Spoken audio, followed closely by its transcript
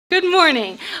Good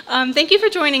morning. Thank you for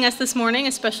joining us this morning,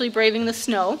 especially braving the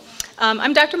snow.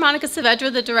 I'm Dr. Monica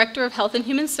Saavedra, the Director of Health and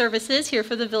Human Services here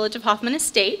for the Village of Hoffman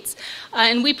Estates,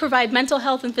 and we provide mental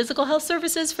health and physical health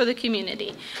services for the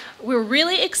community. We're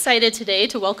really excited today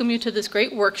to welcome you to this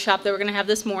great workshop that we're going to have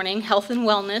this morning, Health and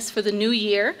Wellness for the New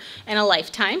Year and a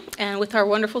Lifetime, and with our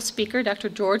wonderful speaker, Dr.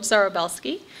 George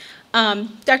Zarabelski.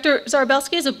 Dr.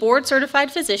 Zarabelski is a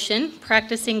board-certified physician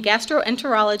practicing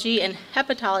gastroenterology and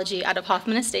hepatology out of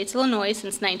Hoffman Estates, Illinois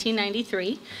since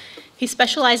 1993. He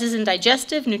specializes in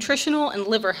digestive, nutritional, and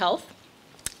liver health.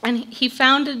 And he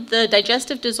founded the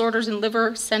Digestive Disorders and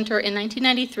Liver Center in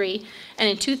 1993, and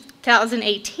in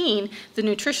 2018, the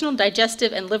Nutritional,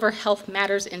 Digestive, and Liver Health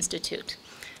Matters Institute.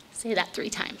 Say that 3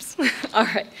 times. All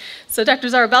right. So Dr.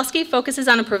 Zarabelski focuses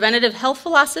on a preventative health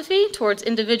philosophy towards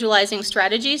individualizing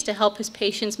strategies to help his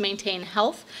patients maintain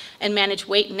health and manage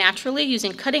weight naturally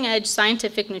using cutting-edge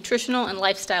scientific nutritional and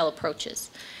lifestyle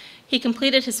approaches. He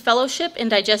completed his fellowship in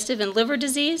digestive and liver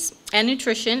disease and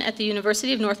nutrition at the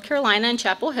University of North Carolina in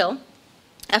Chapel Hill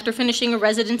after finishing a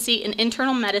residency in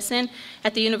internal medicine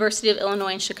at the University of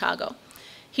Illinois in Chicago.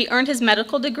 He earned his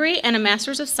medical degree and a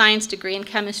Master's of Science degree in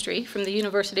chemistry from the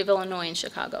University of Illinois in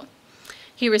Chicago.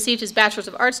 He received his Bachelor's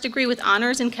of Arts degree with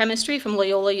honors in chemistry from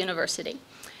Loyola University.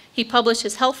 He published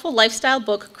his healthful lifestyle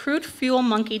book, Crude Fuel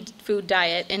Monkey Food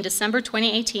Diet, in December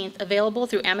 2018, available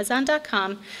through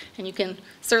Amazon.com, and you can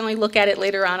certainly look at it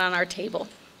later on our table.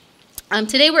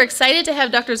 Today we're excited to have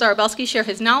Dr. Zarabelski share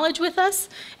his knowledge with us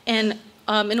and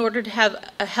in order to have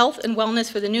a health and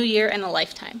wellness for the new year and a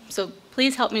lifetime. So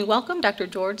please help me welcome Dr.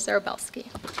 George Zarabelski.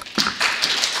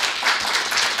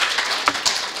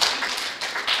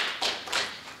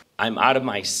 I'm out of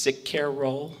my sick care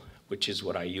role, which is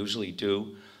what I usually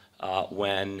do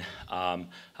when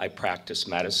I practice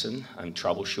medicine. I'm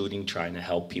troubleshooting, trying to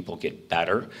help people get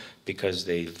better because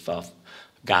they've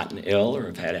gotten ill or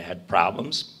have had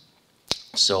problems.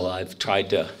 So I've tried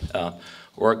to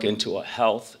work into a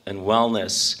health and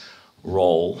wellness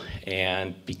role,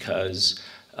 and because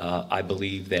I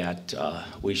believe that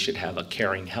we should have a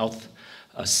caring health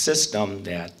system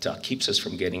that keeps us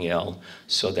from getting ill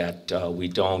so that we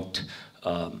don't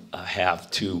have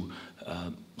to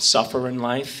suffer in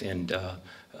life and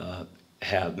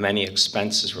have many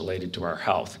expenses related to our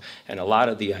health. And a lot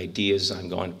of the ideas I'm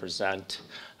going to present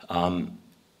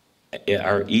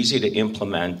are easy to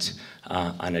implement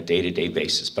on a day-to-day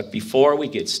basis. But before we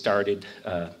get started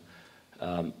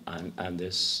on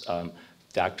this,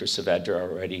 Dr. Saavedra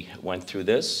already went through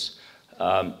this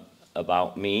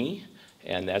about me,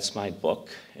 and that's my book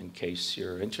in case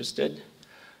you're interested.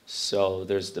 So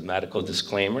there's the medical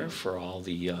disclaimer for all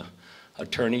the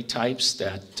attorney types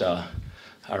that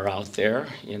are out there.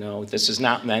 You know, this is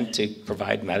not meant to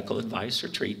provide medical advice or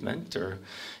treatment, or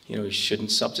you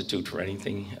shouldn't substitute for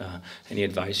anything, any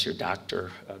advice your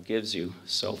doctor gives you.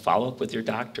 So follow up with your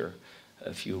doctor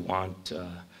if you want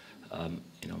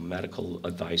medical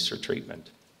advice or treatment.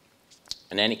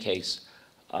 In any case,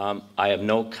 I have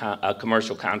no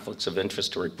commercial conflicts of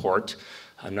interest to report.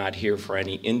 I'm not here for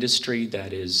any industry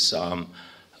that is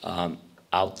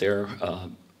out there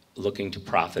looking to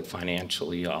profit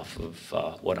financially off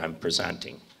of what I'm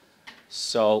presenting.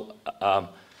 So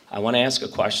I want to ask a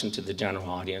question to the general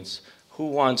audience. Who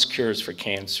wants cures for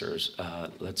cancers?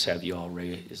 Let's have you all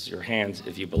raise your hands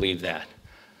if you believe that.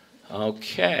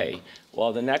 Okay.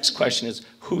 Well, the next question is,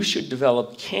 who should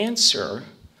develop cancer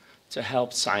to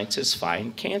help scientists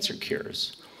find cancer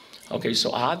cures? Okay,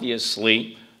 so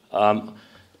obviously,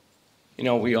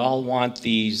 we all want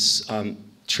these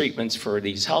treatments for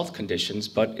these health conditions,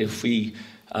 but if we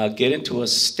get into a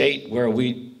state where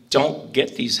we don't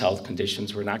get these health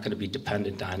conditions, we're not going to be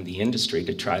dependent on the industry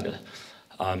to try to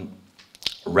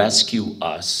rescue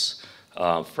us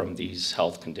from these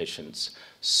health conditions.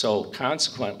 So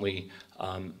consequently,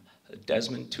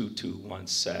 Desmond Tutu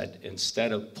once said,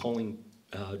 instead of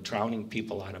drowning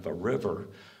people out of a river,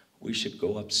 we should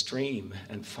go upstream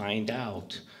and find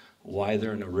out why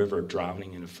they're in a river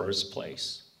drowning in the first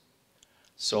place.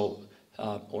 So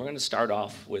we're going to start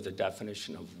off with a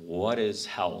definition of what is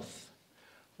health.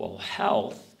 Well,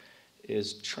 health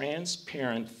is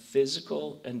transparent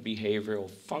physical and behavioral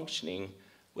functioning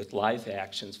with life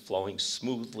actions flowing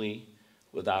smoothly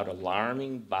without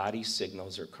alarming body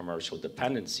signals or commercial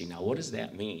dependency. Now, what does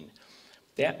that mean?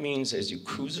 That means as you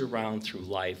cruise around through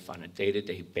life on a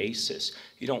day-to-day basis,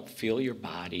 you don't feel your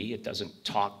body. It doesn't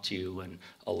talk to you and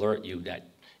alert you that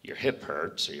your hip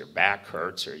hurts or your back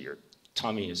hurts or your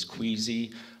tummy is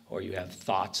queasy or you have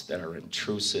thoughts that are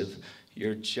intrusive.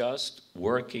 You're just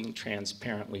working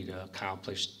transparently to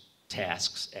accomplish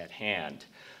tasks at hand.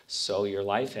 So your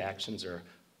life actions are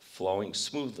flowing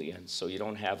smoothly, and so you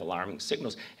don't have alarming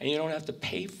signals, and you don't have to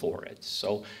pay for it.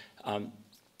 So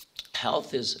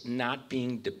health is not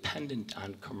being dependent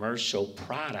on commercial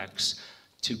products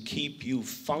to keep you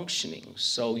functioning,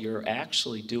 so you're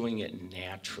actually doing it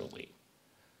naturally.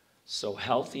 So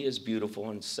healthy is beautiful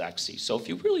and sexy. So if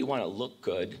you really want to look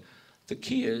good, the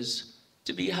key is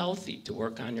to be healthy, to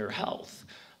work on your health.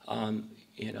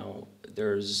 You know,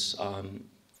 there's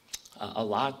a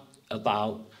lot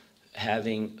about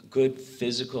having good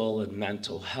physical and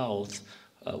mental health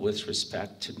with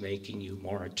respect to making you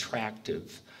more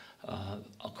attractive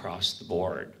across the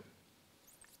board.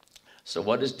 So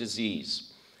what is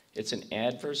disease? It's an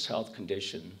adverse health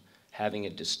condition having a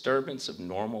disturbance of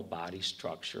normal body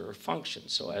structure or function.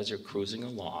 So as you're cruising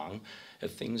along,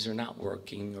 if things are not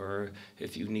working or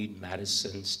if you need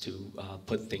medicines to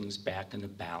put things back into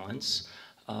balance,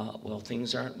 well,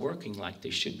 things aren't working like they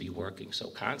should be working. So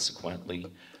consequently,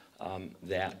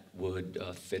 that would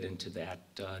fit into that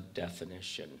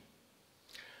definition.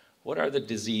 What are the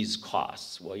disease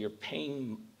costs? Well, you're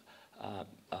paying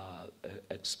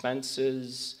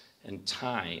expenses and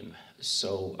time.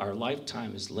 So our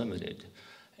lifetime is limited.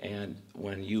 And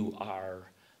when you are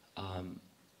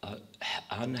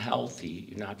unhealthy,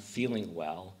 you're not feeling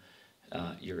well,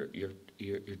 you're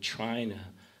trying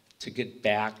to get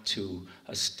back to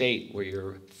a state where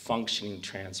you're functioning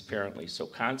transparently. So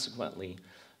consequently,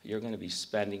 you're going to be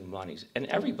spending money. And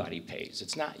everybody pays.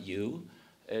 It's not you.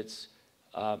 It's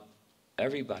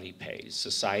everybody pays.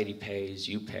 Society pays,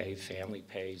 you pay, family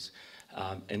pays,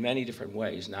 in many different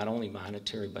ways, not only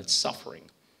monetary, but suffering.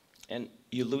 And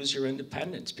you lose your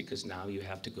independence because now you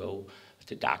have to go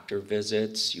to doctor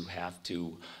visits, you have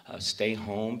to stay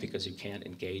home because you can't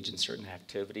engage in certain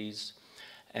activities.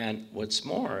 And what's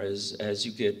more is, as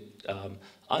you get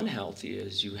unhealthy,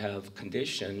 as you have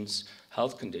conditions,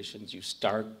 health conditions, you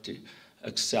start to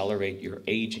accelerate your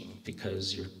aging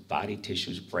because your body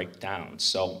tissues break down.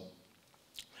 So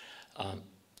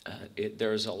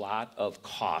there's a lot of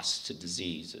costs to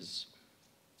diseases.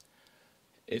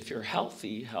 If you're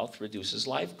healthy, health reduces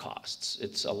life costs.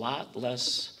 It's a lot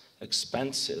less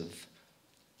expensive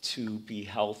to be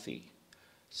healthy.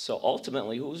 So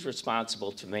ultimately, who's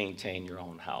responsible to maintain your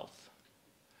own health?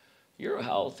 Your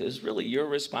health is really your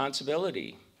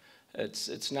responsibility.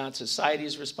 It's not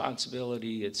society's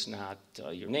responsibility, it's not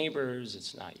your neighbors,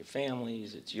 it's not your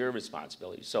families, it's your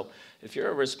responsibility. So if you're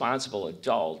a responsible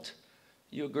adult,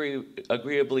 you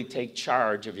agreeably take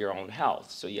charge of your own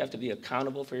health. So you have to be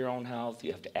accountable for your own health,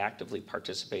 you have to actively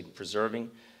participate in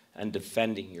preserving and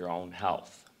defending your own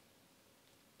health.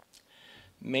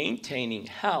 Maintaining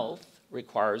health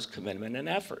requires commitment and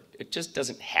effort. It just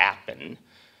doesn't happen.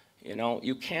 You know,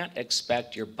 you can't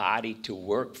expect your body to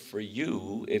work for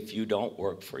you if you don't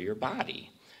work for your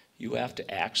body. You have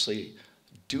to actually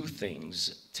do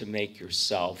things to make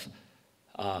yourself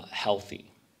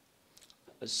healthy.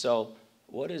 So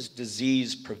what is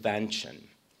disease prevention?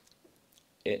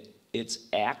 It's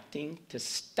acting to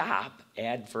stop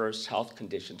adverse health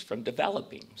conditions from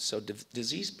developing. So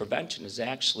disease prevention is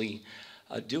actually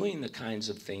doing the kinds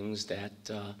of things that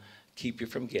keep you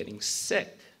from getting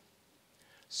sick.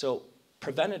 So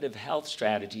preventative health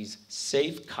strategies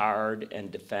safeguard and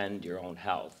defend your own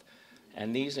health.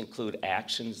 And these include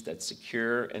actions that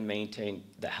secure and maintain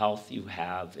the health you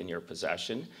have in your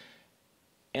possession,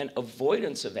 and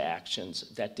avoidance of actions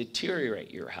that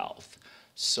deteriorate your health.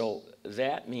 So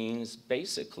that means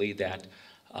basically that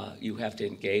you have to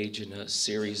engage in a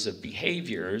series of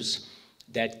behaviors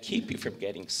that keep you from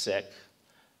getting sick,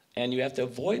 and you have to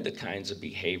avoid the kinds of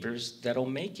behaviors that'll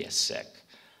make you sick.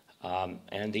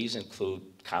 And these include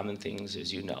common things,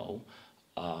 as you know,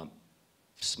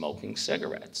 smoking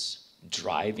cigarettes,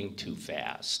 driving too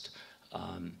fast,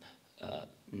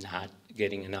 not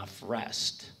getting enough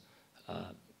rest.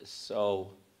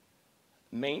 So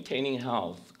maintaining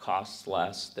health costs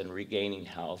less than regaining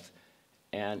health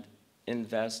and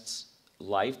invests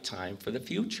lifetime for the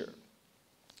future.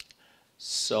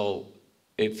 So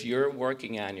if you're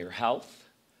working on your health,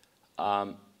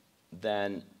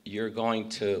 then you're going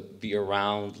to be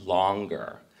around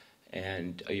longer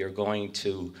and you're going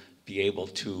to be able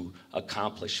to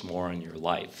accomplish more in your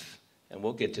life. And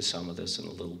we'll get to some of this in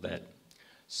a little bit.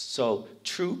 So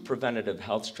true preventative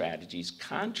health strategies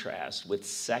contrast with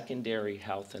secondary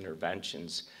health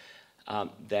interventions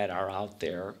that are out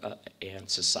there and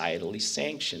societally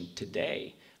sanctioned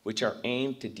today, which are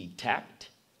aimed to detect,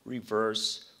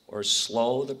 reverse, or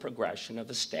slow the progression of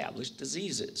established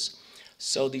diseases.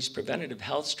 So these preventative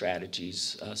health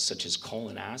strategies, such as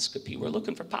colonoscopy, we're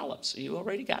looking for polyps. You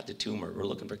already got the tumor. We're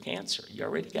looking for cancer. You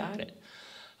already got it.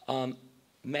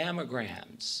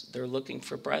 mammograms. They're looking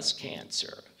for breast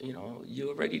cancer. You know, you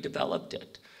already developed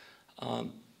it.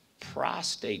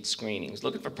 Prostate screenings,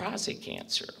 looking for prostate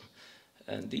cancer.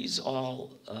 And these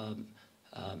all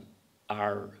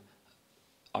are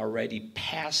already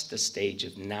past the stage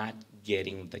of not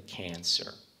getting the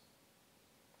cancer.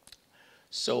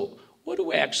 So what do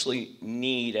we actually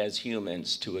need as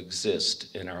humans to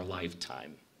exist in our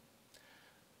lifetime?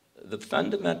 The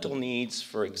fundamental needs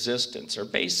for existence are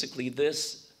basically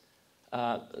these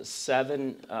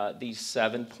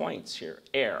 7 points here.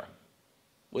 Air.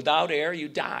 Without air, you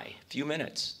die. A few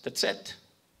minutes. That's it.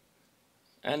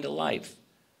 End of life.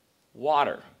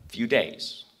 Water. A few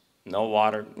days. No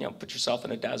water, you know, put yourself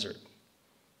in a desert.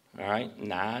 All right?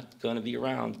 Not going to be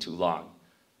around too long.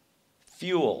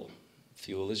 Fuel.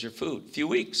 Fuel is your food. A few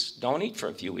weeks. Don't eat for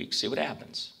a few weeks. See what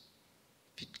happens.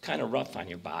 It's kind of rough on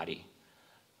your body.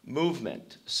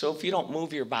 Movement. So if you don't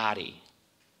move your body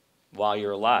while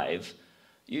you're alive,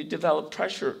 you develop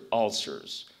pressure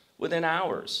ulcers within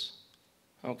hours.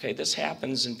 Okay, this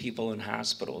happens in people in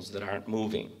hospitals that aren't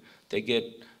moving. They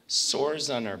get sores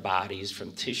on their bodies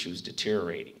from tissues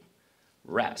deteriorating.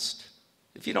 Rest.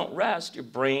 If you don't rest, your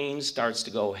brain starts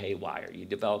to go haywire. You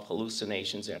develop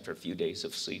hallucinations after a few days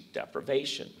of sleep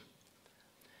deprivation.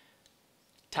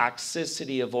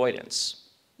 Toxicity avoidance.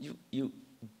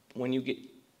 When you get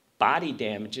body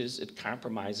damages, it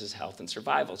compromises health and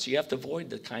survival. So you have to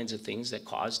avoid the kinds of things that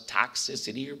cause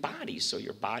toxicity to your body, so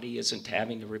your body isn't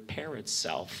having to repair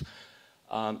itself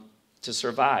to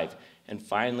survive. And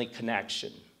finally,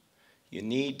 connection. You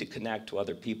need to connect to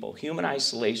other people. Human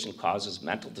isolation causes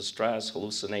mental distress,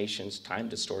 hallucinations, time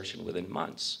distortion within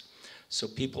months. So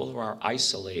people who are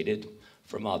isolated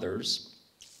from others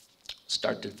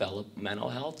start to develop mental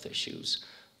health issues.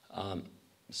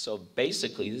 So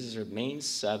basically, these are the main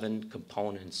 7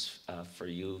 components for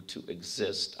you to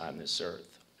exist on this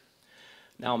earth.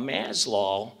 Now,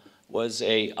 Maslow was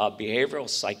a behavioral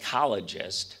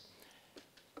psychologist,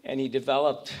 and he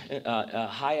developed a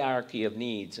hierarchy of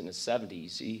needs in the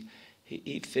 70s.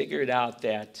 He figured out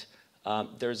that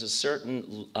there's a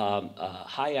certain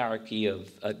hierarchy of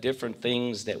different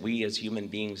things that we as human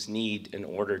beings need in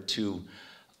order to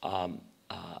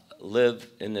live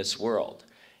in this world.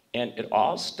 And it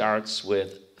all starts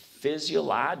with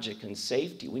physiologic and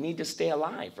safety. We need to stay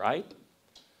alive, right?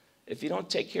 If you don't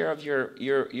take care of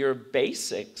your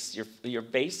basics, your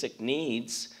basic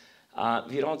needs,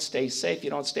 if you don't stay safe, you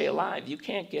don't stay alive. You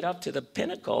can't get up to the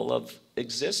pinnacle of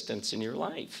existence in your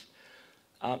life.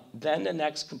 Then the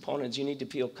next component is you need to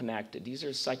feel connected. These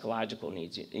are psychological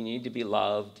needs. You need to be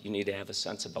loved. You need to have a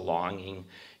sense of belonging.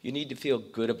 You need to feel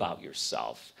good about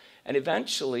yourself. And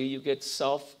eventually you get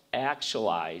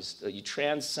self-actualized. You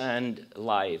transcend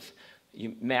life.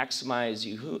 You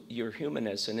maximize your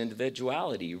humanness and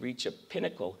individuality. You reach a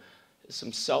pinnacle,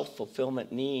 some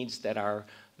self-fulfillment needs that are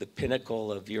the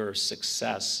pinnacle of your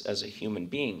success as a human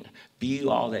being. Be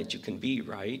all that you can be,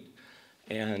 right?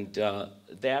 And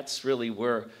that's really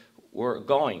where we're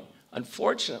going.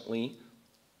 Unfortunately,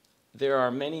 there are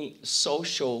many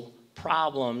social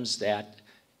problems that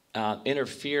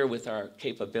interfere with our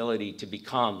capability to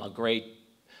become a great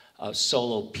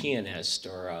solo pianist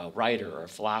or a writer or a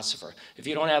philosopher. If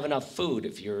you don't have enough food,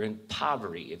 if you're in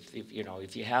poverty,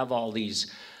 if you have all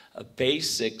these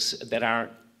basics that are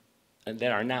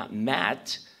not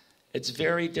met, it's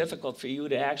very difficult for you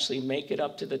to actually make it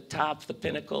up to the top, the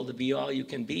pinnacle, to be all you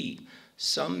can be.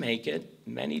 Some make it,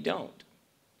 many don't.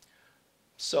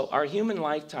 So our human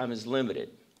lifetime is limited.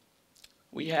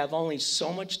 We have only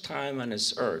so much time on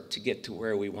this earth to get to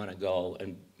where we want to go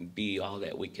and be all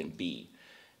that we can be.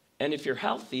 And if you're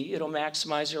healthy, it'll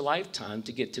maximize your lifetime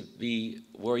to get to be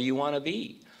where you want to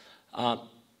be.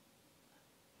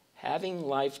 Having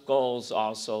life goals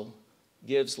also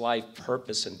gives life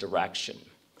purpose and direction.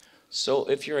 So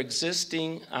if you're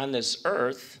existing on this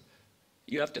earth,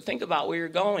 you have to think about where you're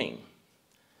going.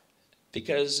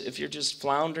 Because if you're just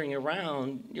floundering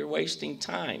around, you're wasting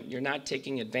time. You're not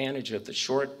taking advantage of the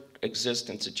short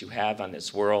existence that you have on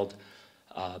this world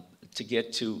to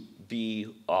get to be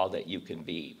all that you can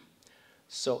be.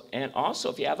 So, and also,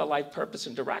 if you have a life purpose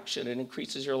and direction, it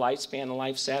increases your lifespan and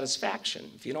life satisfaction.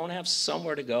 If you don't have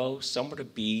somewhere to go, somewhere to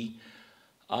be,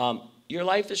 your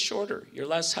life is shorter. You're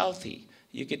less healthy.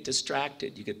 You get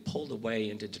distracted. You get pulled away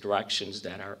into directions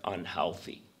that are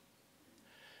unhealthy.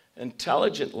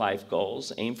 Intelligent life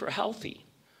goals aim for healthy.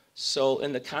 So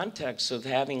in the context of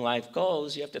having life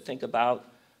goals, you have to think about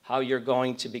how you're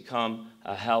going to become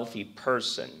a healthy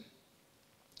person.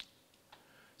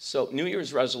 So New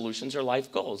Year's resolutions are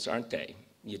life goals, aren't they?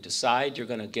 You decide you're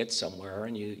going to get somewhere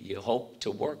and you hope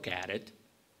to work at it.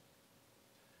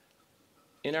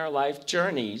 In our life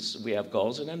journeys, we have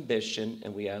goals and ambition,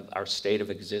 and we have our state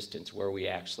of existence, where we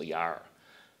actually are.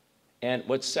 And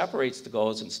what separates the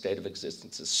goals and state of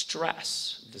existence is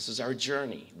stress. This is our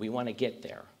journey. We want to get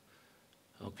there.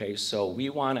 Okay, so we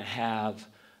want to have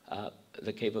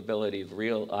the capability of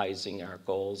realizing our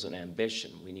goals and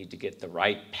ambition. We need to get the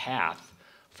right path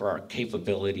for our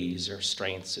capabilities, our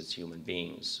strengths as human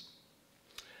beings.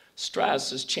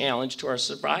 Stress is a challenge to our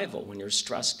survival. When you're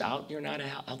stressed out, you're not a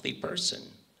healthy person.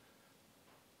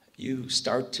 You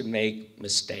start to make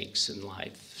mistakes in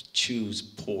life, choose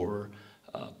poorer.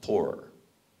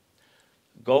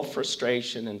 Goal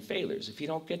frustration and failures. If you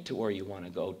don't get to where you want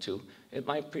to go to, it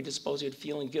might predispose you to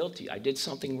feeling guilty. I did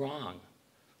something wrong.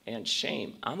 And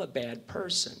shame. I'm a bad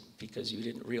person because you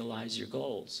didn't realize your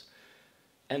goals.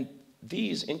 And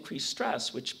these increase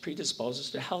stress, which predisposes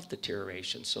to health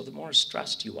deterioration. So the more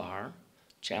stressed you are,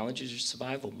 challenges your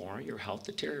survival more, your health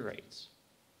deteriorates.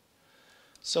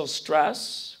 So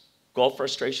stress, goal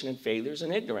frustration and failures,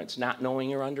 and ignorance, not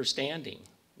knowing or understanding.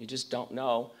 You just don't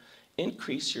know.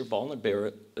 Increase your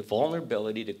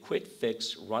vulnerability to quit,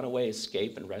 fix, run away,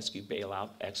 escape, and rescue, bailout,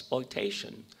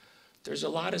 exploitation. There's a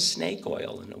lot of snake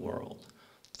oil in the world.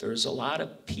 There's a lot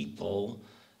of people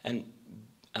and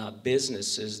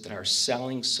businesses that are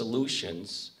selling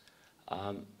solutions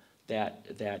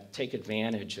that take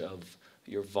advantage of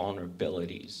your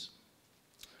vulnerabilities.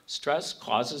 Stress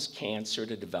causes cancer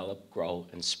to develop, grow,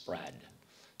 and spread.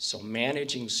 So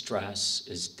managing stress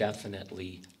is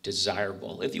definitely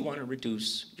desirable if you want to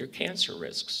reduce your cancer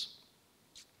risks.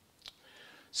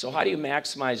 So how do you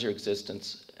maximize your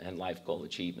existence and life goal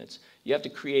achievements? You have to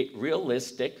create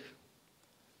realistic,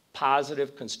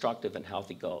 positive, constructive, and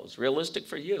healthy goals. Realistic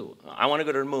for you. I want to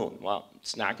go to the moon. Well,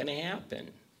 it's not going to happen,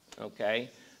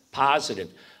 okay? Positive.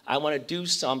 I want to do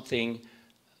something.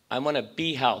 I want to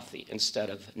be healthy instead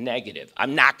of negative.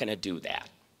 I'm not going to do that,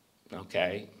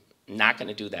 okay? Not going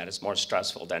to do that. It's more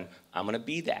stressful than I'm going to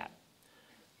be that.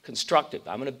 Constructive.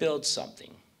 I'm going to build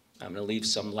something. I'm going to leave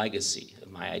some legacy of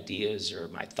my ideas or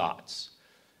my thoughts.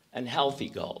 And healthy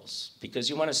goals, because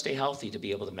you want to stay healthy to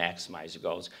be able to maximize your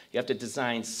goals. You have to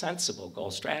design sensible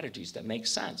goal strategies that make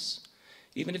sense.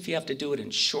 Even if you have to do it in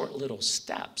short little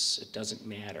steps, it doesn't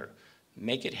matter.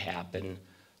 Make it happen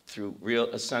through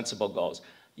real sensible goals.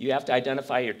 You have to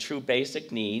identify your true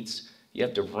basic needs. You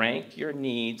have to rank your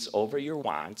needs over your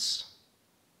wants,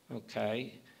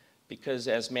 okay? Because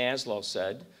as Maslow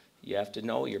said, you have to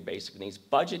know your basic needs.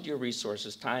 Budget your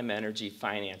resources, time, energy,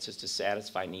 finances to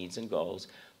satisfy needs and goals.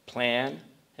 Plan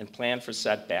and plan for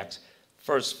setbacks.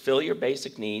 First, fill your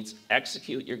basic needs,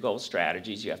 execute your goal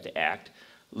strategies, you have to act,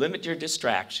 limit your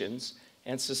distractions,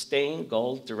 and sustain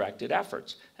goal-directed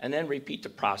efforts. And then repeat the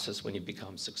process when you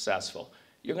become successful.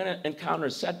 You're going to encounter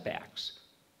setbacks.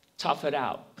 Tough it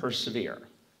out, persevere.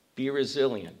 Be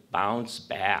resilient, bounce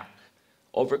back.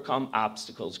 Overcome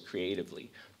obstacles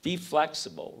creatively. Be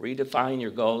flexible, redefine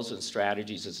your goals and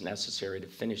strategies as necessary to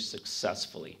finish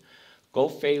successfully. Goal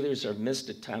failures are missed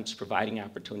attempts, providing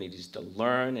opportunities to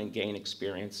learn and gain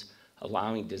experience,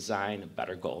 allowing design of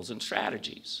better goals and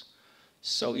strategies.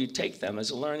 So you take them as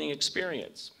a learning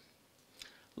experience.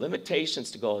 Limitations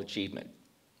to goal achievement.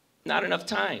 Not enough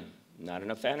time, not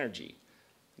enough energy,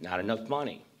 not enough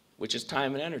money, which is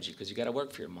time and energy because you got to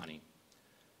work for your money.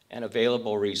 And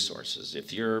available resources.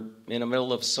 If you're in the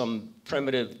middle of some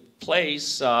primitive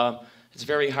place, it's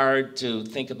very hard to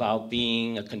think about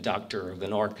being a conductor of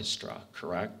an orchestra,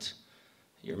 correct?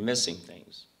 You're missing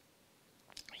things.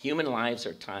 Human lives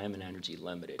are time and energy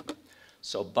limited.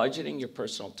 So budgeting your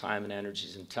personal time and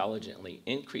energies intelligently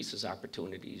increases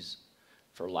opportunities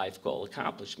for life goal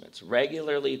accomplishments.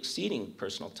 Regularly exceeding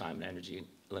personal time and energy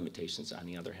limitations, on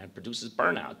the other hand, produces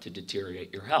burnout to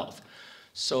deteriorate your health.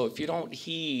 So if you don't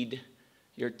heed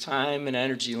your time and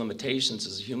energy limitations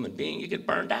as a human being, you get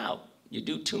burned out. You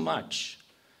do too much.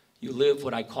 You live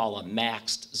what I call a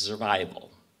maxed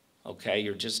survival, okay?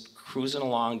 You're just cruising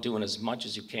along, doing as much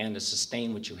as you can to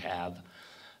sustain what you have,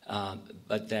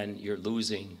 but then you're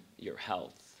losing your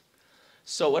health.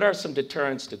 So what are some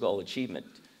deterrents to goal achievement?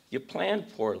 You planned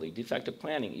poorly, defective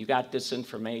planning. You got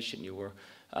disinformation. You were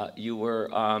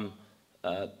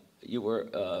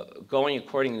going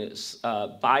according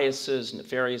to biases,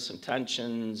 nefarious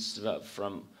intentions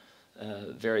from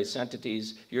various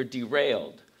entities. You're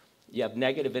derailed. You have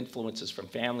negative influences from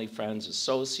family, friends,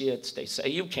 associates. They say,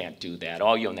 you can't do that.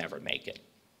 Oh, you'll never make it.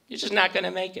 You're just not going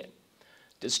to make it.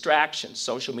 Distractions,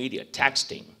 social media,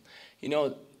 texting. You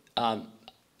know,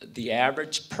 the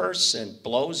average person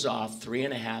blows off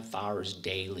 3.5 hours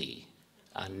daily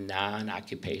on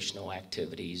non-occupational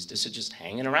activities. This is just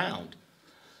hanging around.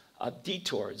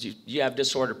 Detours, you have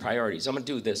disordered priorities. I'm going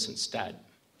to do this instead.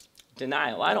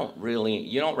 Denial,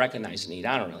 you don't recognize the need,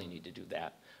 I don't really need to do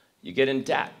that. You get in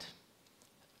debt,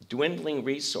 dwindling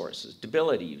resources,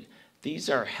 debility. These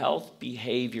are health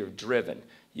behavior driven.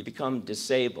 You become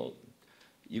disabled,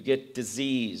 you get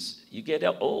disease, you get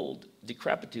old,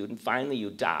 decrepitude, and finally you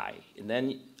die. And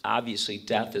then obviously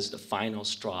death is the final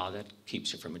straw that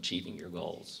keeps you from achieving your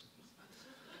goals.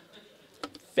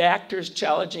 Factors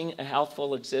challenging a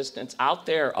healthful existence out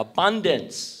there,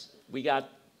 abundance. We got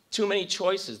too many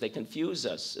choices, they confuse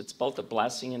us. It's both a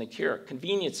blessing and a cure.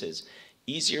 Conveniences,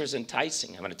 easier is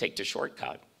enticing. I'm gonna take the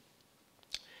shortcut.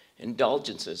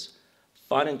 Indulgences,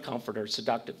 fun and comfort are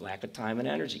seductive, lack of time and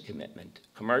energy commitment.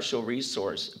 Commercial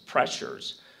resource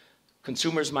pressures,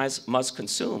 consumers must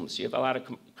consume. So you have a lot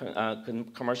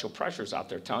of commercial pressures out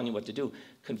there telling you what to do,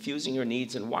 confusing your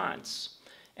needs and wants.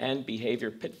 And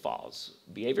behavior pitfalls.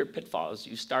 Behavior pitfalls,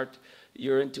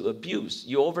 you're into abuse.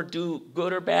 You overdo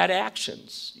good or bad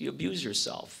actions. You abuse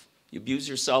yourself. You abuse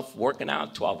yourself working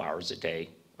out 12 hours a day,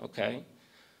 okay?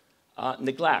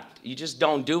 Neglect, you just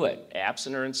don't do it.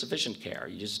 Absent or insufficient care,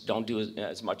 you just don't do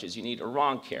as much as you need. Or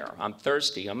wrong care, I'm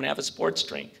thirsty, I'm gonna have a sports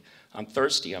drink. I'm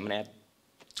thirsty, I'm gonna have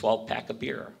 12-pack of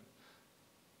beer.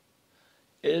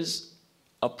 Is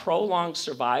a prolonged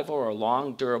survival or a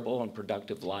long, durable, and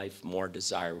productive life more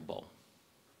desirable?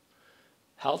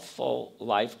 Healthful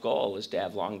life goal is to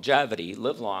have longevity,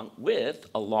 live long, with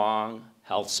a long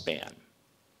health span.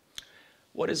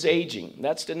 What is aging?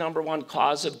 That's the #1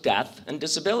 cause of death and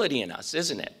disability in us,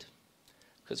 isn't it?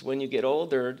 Because when you get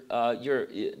older,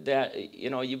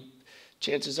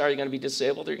 chances are you're going to be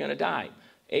disabled or you're going to die.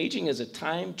 Aging is a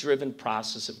time-driven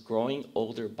process of growing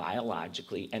older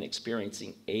biologically and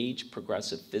experiencing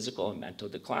age-progressive physical and mental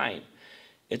decline.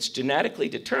 It's genetically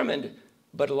determined,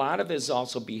 but a lot of it is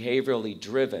also behaviorally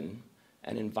driven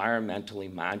and environmentally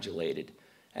modulated.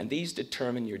 And these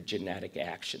determine your genetic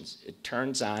actions. It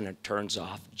turns on and turns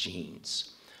off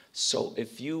genes. So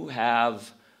if you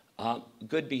have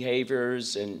good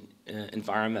behaviors and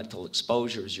environmental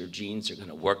exposures, your genes are going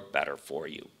to work better for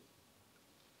you.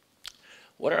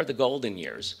 What are the golden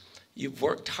years? You've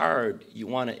worked hard. You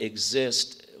want to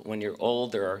exist when you're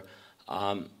older,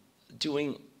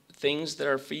 doing things that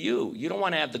are for you. You don't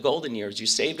want to have the golden years. You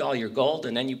saved all your gold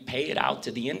and then you pay it out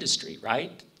to the industry,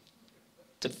 right?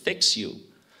 To fix you.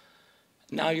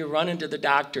 Now you're running to the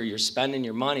doctor. You're spending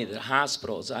your money, the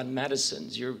hospitals, on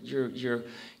medicines. You're the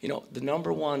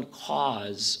 #1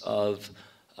 cause of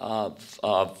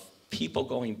people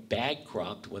going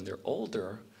bankrupt when they're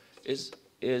older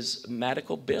is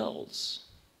medical bills.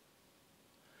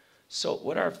 So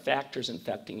what are factors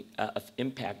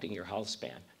impacting your health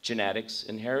span? Genetics,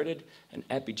 inherited, and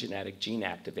epigenetic gene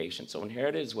activation. So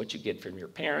inherited is what you get from your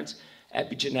parents.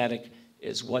 Epigenetic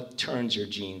is what turns your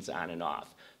genes on and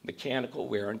off. Mechanical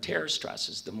wear and tear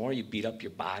stresses. The more you beat up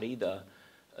your body, the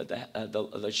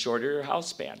shorter your health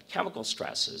span. Chemical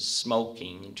stresses,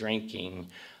 smoking, drinking,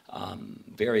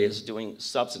 various doing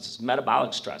substances.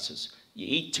 Metabolic stresses. You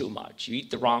eat too much, you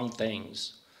eat the wrong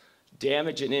things.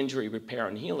 Damage and injury, repair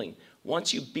and healing.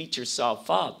 Once you beat yourself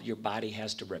up, your body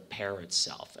has to repair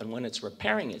itself. And when it's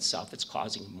repairing itself, it's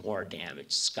causing more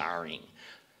damage, scarring.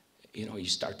 You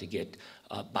start to get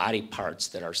body parts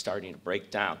that are starting to break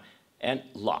down. And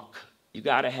luck. You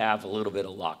gotta have a little bit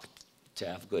of luck to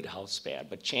have good health span,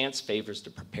 but chance favors the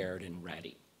prepared and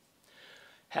ready.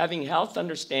 Having health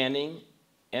understanding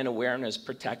and awareness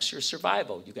protects your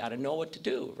survival. You gotta know what to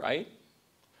do, right?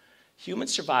 Human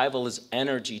survival is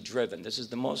energy driven. This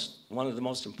is one of the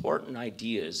most important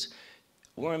ideas.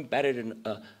 We're embedded in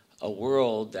a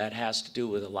world that has to do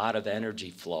with a lot of energy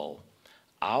flow.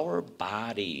 Our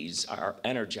bodies are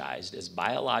energized. As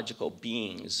biological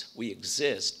beings, we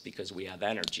exist because we have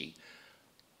energy.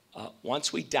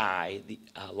 Once we die, the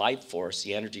life force,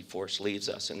 the energy force leaves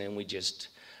us, and then we just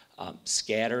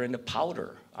scatter into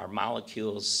powder. Our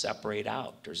molecules separate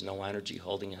out. There's no energy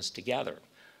holding us together.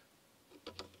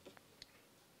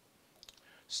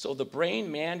 So the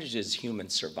brain manages human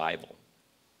survival.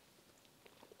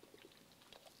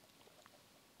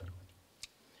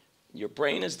 Your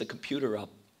brain is the computer up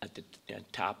at the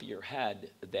top of your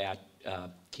head that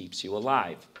keeps you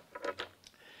alive.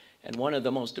 And one of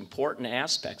the most important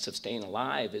aspects of staying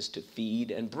alive is to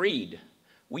feed and breed.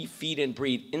 We feed and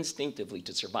breed instinctively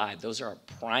to survive. Those are our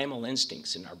primal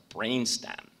instincts in our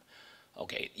brainstem.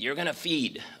 Okay, you're gonna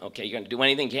feed. Okay, you're gonna do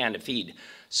anything you can to feed.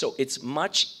 So it's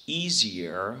much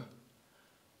easier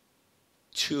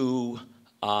to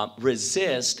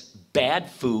resist bad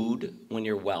food when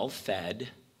you're well fed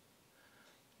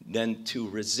than to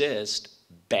resist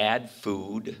bad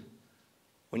food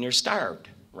when you're starved,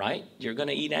 right? You're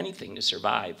gonna eat anything to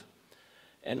survive.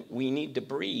 And we need to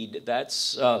breed.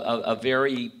 That's a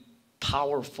very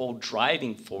powerful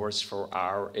driving force for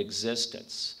our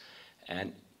existence.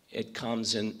 And it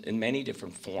comes in many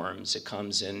different forms. It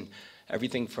comes in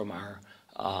everything from our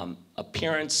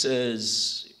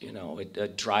appearances, you know,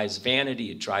 it drives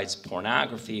vanity, it drives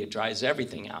pornography, it drives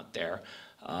everything out there.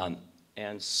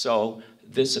 And so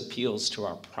this appeals to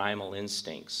our primal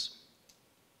instincts.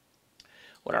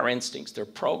 What are instincts? They're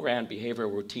programmed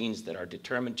behavioral routines that are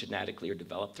determined genetically or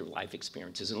developed through life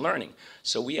experiences and learning.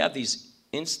 So we have these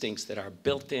instincts that are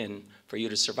built in for you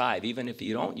to survive, even if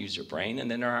you don't use your brain. And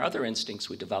then there are other instincts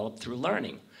we develop through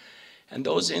learning. And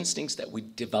those instincts that we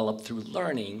develop through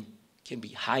learning can be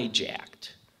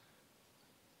hijacked.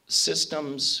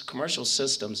 Systems, commercial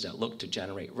systems that look to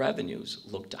generate revenues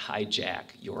look to hijack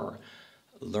your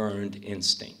learned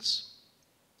instincts.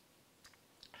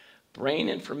 Brain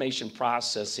information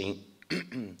processing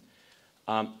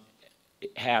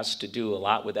has to do a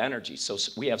lot with energy. So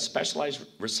we have specialized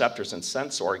receptors and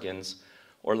sense organs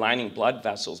or lining blood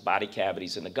vessels, body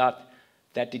cavities in the gut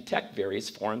that detect various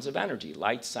forms of energy,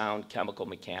 light, sound, chemical,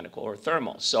 mechanical, or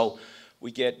thermal. So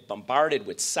we get bombarded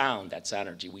with sound, that's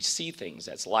energy. We see things,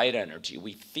 that's light energy.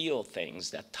 We feel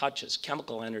things, that touches.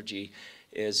 Chemical energy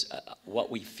is what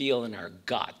we feel in our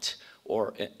gut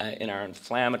or in our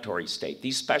inflammatory state.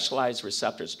 These specialized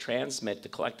receptors transmit the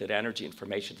collected energy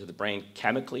information to the brain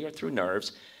chemically or through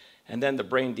nerves, and then the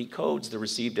brain decodes the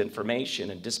received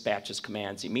information and dispatches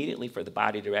commands immediately for the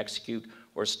body to execute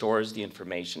or stores the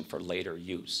information for later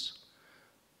use.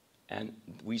 And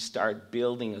we start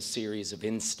building a series of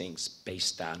instincts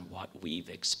based on what we've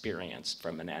experienced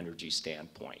from an energy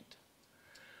standpoint.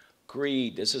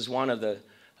 Greed, this is one of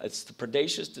it's the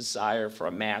predacious desire for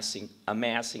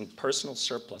amassing personal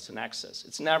surplus and excess.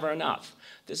 It's never enough.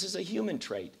 This is a human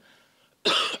trait.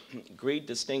 Greed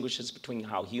distinguishes between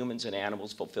how humans and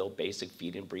animals fulfill basic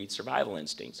feed and breed survival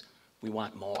instincts. We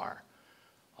want more.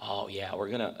 Oh yeah, we're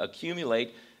gonna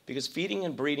accumulate, because feeding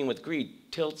and breeding with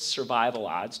greed tilts survival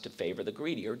odds to favor the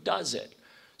greedy, or does it?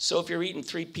 So if you're eating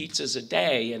 3 pizzas a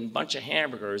day and a bunch of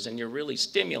hamburgers and you're really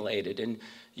stimulated and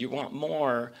you want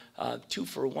more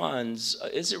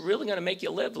 2-for-1s, is it really gonna make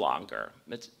you live longer?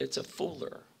 It's a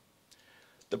fooler.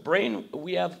 The brain,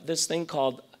 we have this thing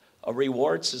called a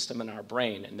reward system in our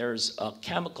brain, and there's a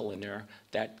chemical in there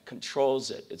that controls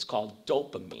it. It's called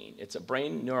dopamine. It's a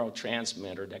brain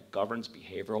neurotransmitter that governs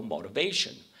behavioral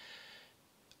motivation.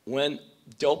 When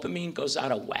dopamine goes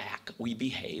out of whack, we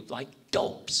behave like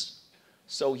dopes.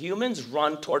 So humans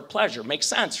run toward pleasure. Makes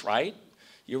sense, right?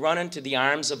 You run into the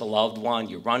arms of a loved one,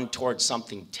 you run towards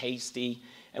something tasty,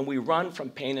 and we run from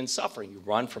pain and suffering. You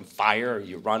run from fire, or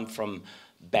you run from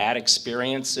bad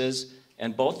experiences,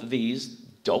 and both of these,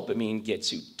 dopamine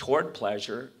gets you toward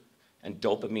pleasure, and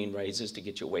dopamine raises to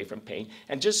get you away from pain.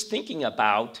 And just thinking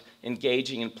about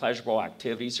engaging in pleasurable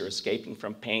activities or escaping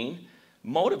from pain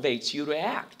motivates you to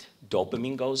act.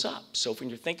 Dopamine goes up. So when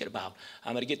you're thinking about,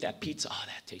 I'm gonna get that pizza, oh,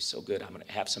 that tastes so good, I'm gonna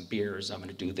have some beers, I'm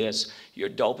gonna do this, your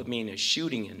dopamine is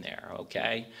shooting in there,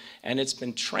 okay? And it's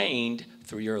been trained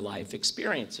through your life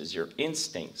experiences, your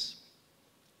instincts.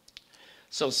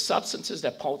 So substances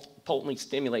that potently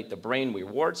stimulate the brain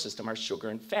reward system are sugar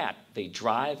and fat. They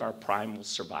drive our primal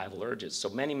survival urges. So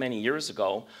many, many years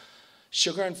ago,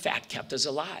 sugar and fat kept us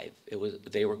alive.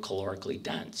 They were calorically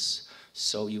dense.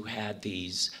 So you had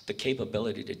the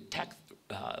capability to detect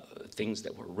things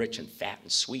that were rich in fat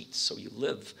and sweet. So you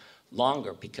live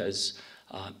longer because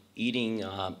eating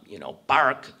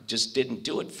bark just didn't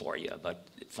do it for you. But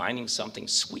finding something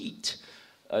sweet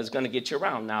is going to get you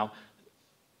around. Now,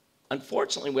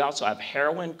 unfortunately, we also have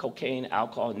heroin, cocaine,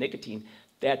 alcohol, and nicotine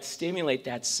that stimulate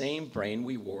that same brain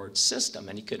reward system.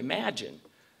 And you could imagine,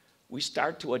 we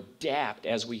start to adapt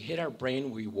as we hit our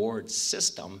brain reward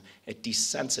system, it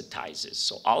desensitizes.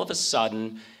 So all of a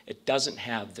sudden, it doesn't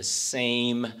have the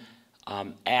same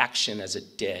action as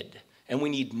it did. And we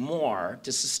need more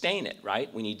to sustain it,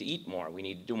 right? We need to eat more. We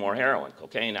need to do more heroin,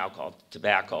 cocaine, alcohol,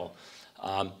 tobacco.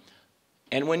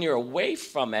 And when you're away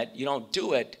from it, you don't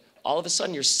do it, all of a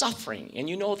sudden you're suffering, and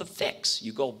you know the fix.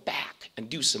 You go back and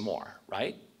do some more,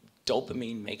 right?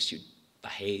 Dopamine makes you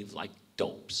behave like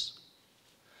dopes.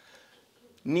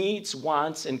 Needs,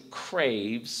 wants, and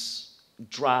craves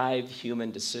drive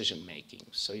human decision making.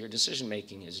 So your decision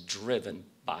making is driven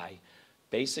by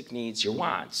basic needs, your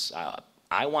wants.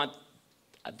 I want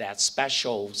that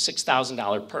special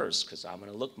 $6,000 purse because I'm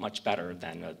gonna look much better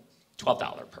than a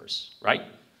 $12 purse, right?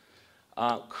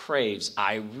 Craves,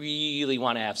 I really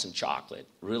want to have some chocolate,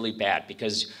 really bad,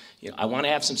 because I want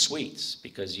to have some sweets,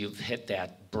 because you've hit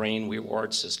that brain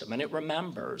reward system, and it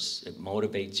remembers, it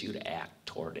motivates you to act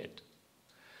toward it.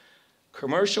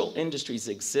 Commercial industries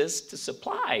exist to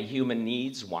supply human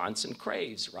needs, wants, and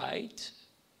craves, right?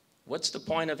 What's the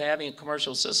point of having a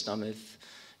commercial system if,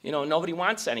 nobody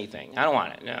wants anything? I don't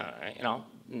want it. No,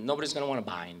 nobody's going to want to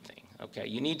buy anything. Okay,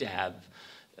 you need to have,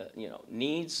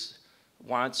 needs,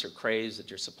 wants, or craves that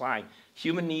you're supplying.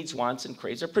 Human needs, wants, and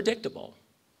craves are predictable.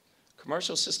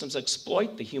 Commercial systems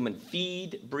exploit the human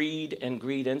feed, breed, and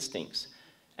greed instincts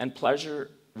and pleasure,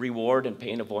 reward, and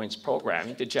pain avoidance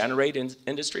programming to generate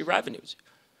industry revenues.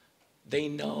 They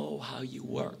know how you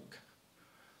work.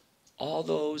 All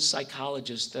those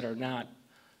psychologists that are not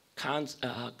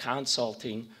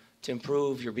consulting to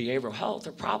improve your behavioral health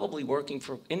are probably working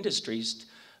for industries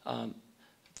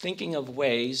thinking of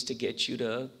ways to get you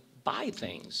to buy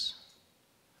things.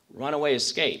 Runaway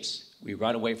escapes. We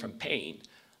run away from pain.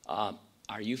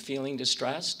 Are you feeling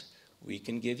distressed? We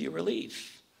can give you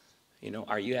relief.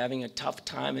 Are you having a tough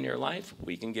time in your life?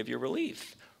 We can give you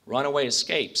relief. Runaway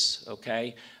escapes,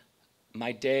 okay?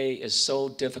 My day is so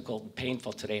difficult and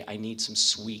painful today, I need some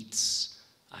sweets.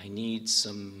 I need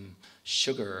some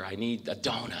sugar. I need a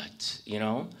donut,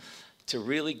 to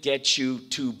really get you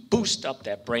to boost up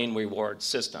that brain reward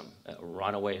system.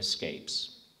 Runaway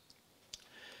escapes.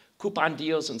 Coupon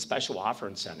deals and special offer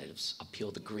incentives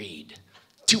appeal to greed.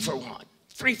 2 for 1,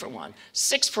 3 for 1,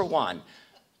 6 for 1.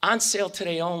 On sale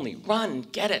today only. Run,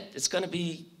 get it. It's going to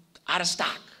be out of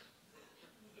stock.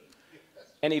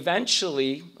 And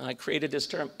eventually, I created this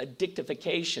term,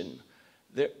 addictification.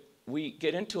 We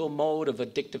get into a mode of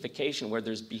addictification where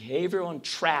there's behavioral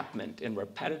entrapment in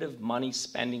repetitive money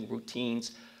spending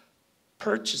routines,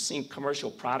 purchasing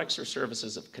commercial products or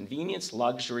services of convenience,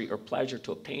 luxury, or pleasure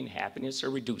to obtain happiness or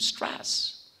reduce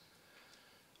stress.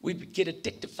 We get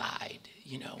addictified.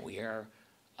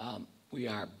 We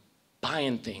are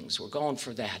buying things. We're going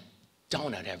for that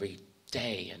donut every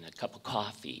day and a cup of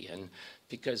coffee, and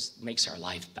because it makes our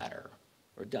life better,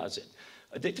 or does it?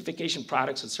 Addictification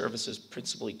products and services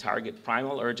principally target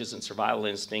primal urges and survival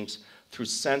instincts through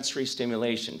sensory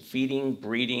stimulation, feeding,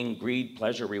 breeding, greed,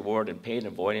 pleasure, reward, and pain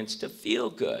avoidance to feel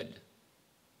good.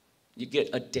 You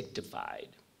get addictified.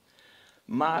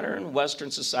 Modern Western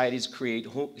societies create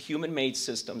human-made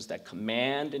systems that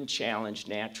command and challenge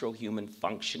natural human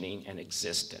functioning and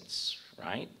existence,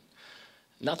 right?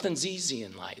 Nothing's easy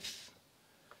in life.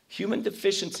 Human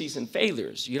deficiencies and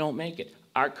failures, you don't make it,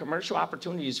 are commercial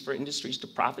opportunities for industries to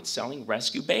profit selling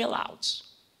rescue bailouts.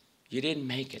 You didn't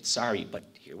make it, sorry, but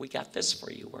here we got this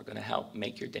for you. We're gonna help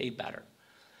make your day better.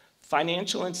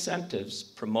 Financial incentives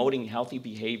promoting healthy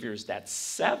behaviors that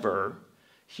sever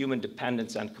human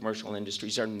dependence on commercial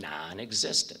industries are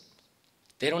non-existent.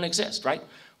 They don't exist, right?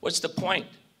 What's the point?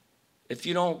 If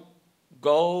you don't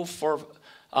go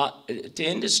to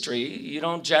industry, you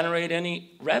don't generate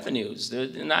any revenues.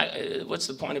 What's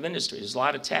the point of industry? There's a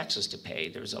lot of taxes to pay.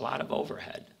 There's a lot of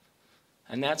overhead.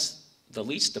 And that's the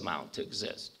least amount to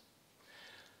exist.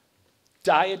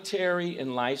 Dietary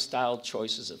and lifestyle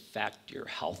choices affect your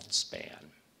health span.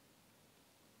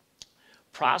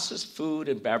 Processed food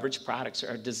and beverage products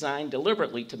are designed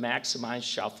deliberately to maximize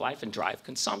shelf life and drive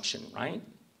consumption, right?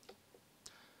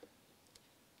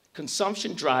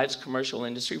 Consumption drives commercial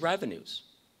industry revenues.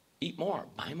 Eat more,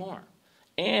 buy more.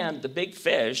 And the big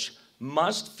fish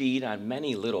must feed on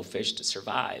many little fish to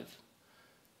survive.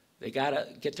 They gotta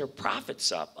get their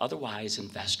profits up, otherwise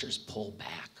investors pull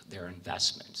back their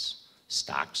investments.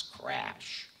 Stocks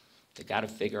crash. They gotta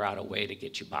figure out a way to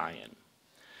get you buying.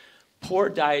 Poor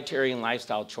dietary and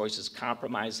lifestyle choices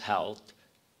compromise health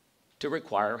to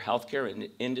require healthcare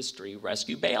industry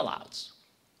rescue bailouts.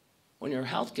 When your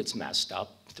health gets messed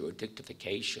up through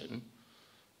addictification,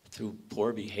 through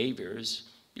poor behaviors,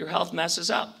 your health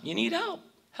messes up. You need help.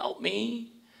 Help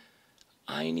me.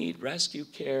 I need rescue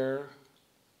care.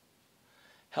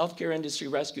 Healthcare industry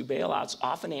rescue bailouts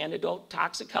often antidote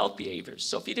toxic health behaviors.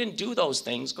 So if you didn't do those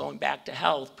things, going back to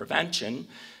health, prevention,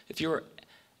 if you were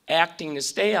acting to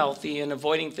stay healthy and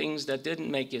avoiding things that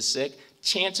didn't make you sick,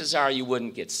 chances are you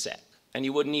wouldn't get sick and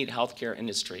you wouldn't need healthcare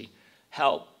industry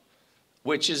help,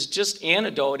 which is just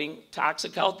antidoting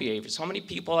toxic health behaviors. How many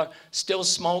people are still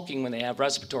smoking when they have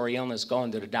respiratory illness,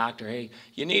 going to the doctor, hey,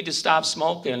 you need to stop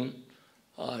smoking.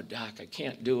 Oh, doc, I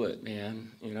can't do it,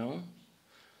 man,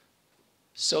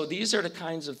 So these are the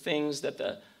kinds of things that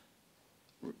the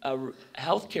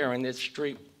healthcare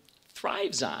industry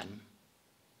thrives on.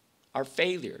 Are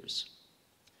failures.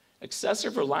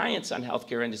 Excessive reliance on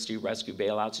healthcare industry rescue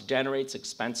bailouts generates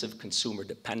expensive consumer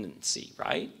dependency,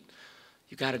 right?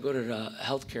 You gotta go to the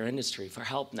healthcare industry for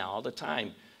help now all the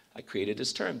time. I created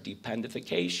this term,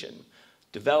 dependification,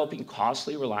 developing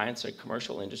costly reliance on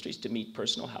commercial industries to meet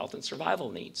personal health and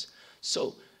survival needs.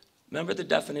 So remember the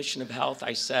definition of health?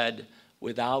 I said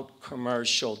without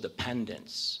commercial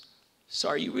dependence. So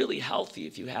are you really healthy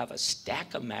if you have a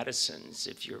stack of medicines,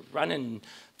 if you're running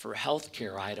for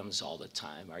healthcare items all the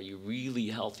time? Are you really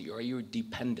healthy, or are you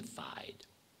dependified?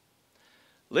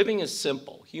 Living is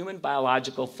simple. Human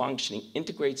biological functioning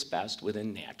integrates best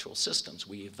within natural systems.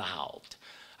 We evolved.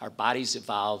 Our bodies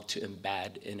evolved to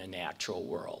embed in a natural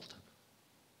world.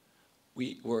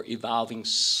 We were evolving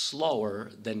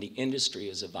slower than the industry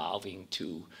is evolving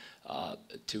to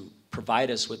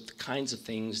provide us with the kinds of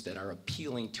things that are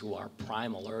appealing to our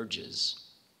primal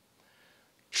urges.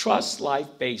 Trust life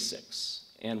basics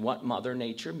and what Mother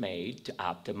Nature made to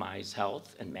optimize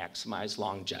health and maximize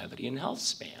longevity and health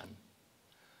span.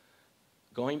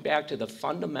 Going back to the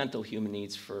fundamental human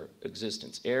needs for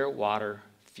existence: air, water,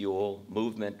 fuel,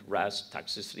 movement, rest,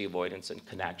 toxicity avoidance, and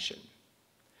connection.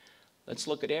 Let's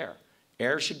look at air.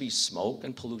 Air should be smoke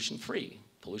and pollution-free.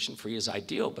 Pollution-free is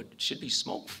ideal, but it should be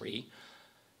smoke-free.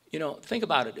 You know, think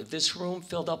about it. If this room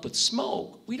filled up with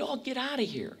smoke, we'd all get out of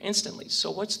here instantly. So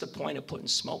what's the point of putting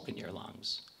smoke in your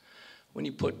lungs? When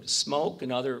you put smoke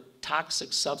and other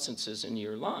toxic substances in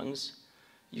your lungs,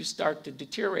 you start to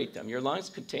deteriorate them. Your lungs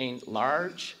contain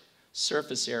large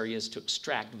surface areas to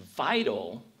extract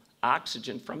vital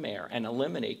oxygen from air and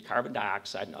eliminate carbon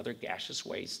dioxide and other gaseous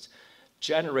wastes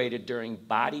generated during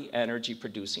body energy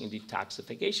producing and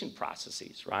detoxification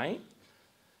processes, right?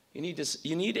 You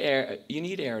need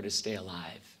air to stay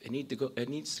alive. It needs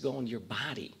to go in your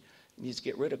body. It needs to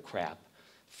get rid of crap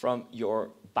from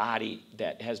your body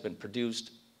that has been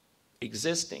produced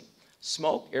existing.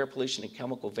 Smoke, air pollution, and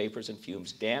chemical vapors and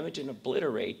fumes damage and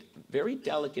obliterate very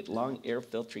delicate lung air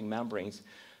filtering membranes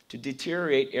to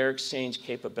deteriorate air exchange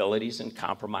capabilities and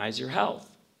compromise your health.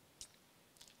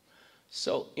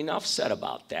 So enough said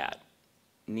about that.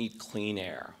 Need clean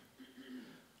air.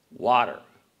 Water,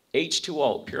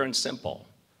 H2O, pure and simple.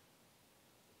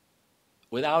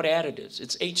 Without additives,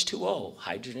 it's H2O,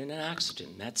 hydrogen and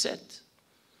oxygen, that's it.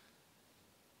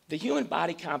 The human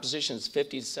body composition is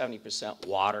 50 to 70%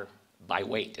 water by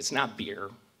weight. It's not beer,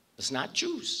 it's not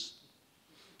juice,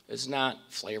 it's not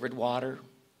flavored water,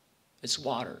 it's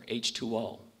water,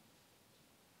 H2O.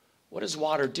 What does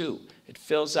water do? It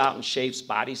fills out and shapes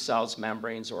body cells,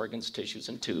 membranes, organs, tissues,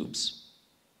 and tubes.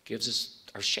 Gives us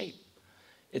our shape.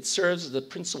 It serves as the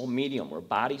principal medium where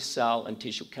body, cell, and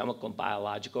tissue chemical and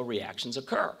biological reactions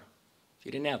occur. If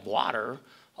you didn't have water,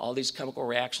 all these chemical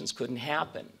reactions couldn't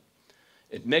happen.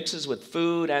 It mixes with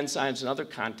food, enzymes, and other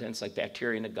contents like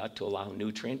bacteria in the gut to allow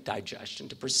nutrient digestion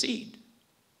to proceed.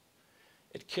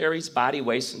 It carries body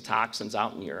waste and toxins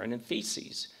out in urine and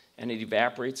feces, and it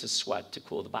evaporates as sweat to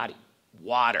cool the body.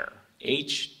 Water,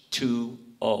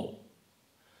 H2O.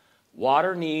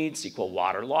 Water needs equal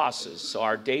water losses, so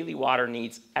our daily water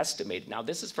needs estimated. Now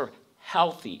this is for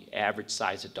healthy average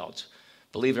size adults.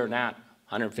 Believe it or not,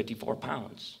 154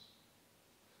 pounds.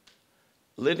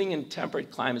 Living in temperate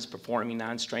climates, performing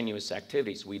non-strenuous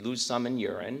activities. We lose some in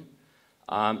urine,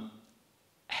 0.5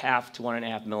 to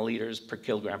 1.5 milliliters per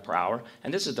kilogram per hour,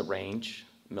 and this is the range,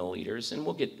 milliliters, and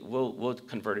we'll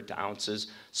convert it to ounces.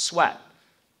 Sweat.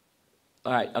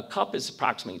 All right, a cup is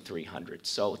approximately 300,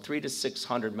 so 300 to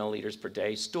 600 milliliters per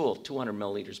day. Stool, 200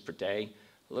 milliliters per day,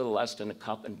 a little less than a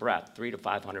cup. And breath, 300 to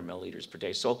 500 milliliters per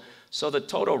day. So the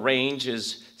total range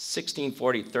is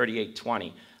 1640,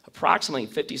 3820. Approximately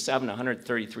 57 to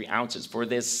 133 ounces for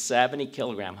this 70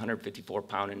 kilogram, 154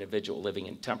 pound individual living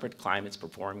in temperate climates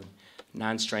performing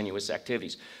non-strenuous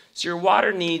activities. So your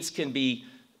water needs can be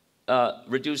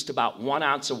reduced to about 1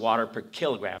 ounce of water per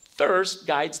kilogram. Thirst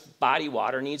guides body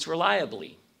water needs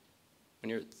reliably. When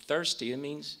you're thirsty, it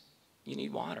means you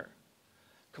need water.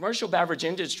 Commercial beverage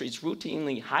industries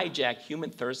routinely hijack human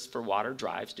thirst for water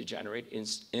drives to generate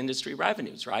industry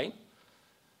revenues, right?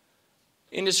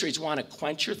 Industries want to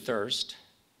quench your thirst.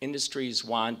 Industries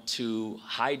want to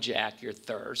hijack your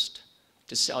thirst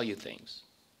to sell you things.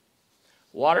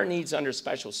 Water needs under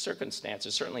special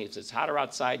circumstances. Certainly if it's hotter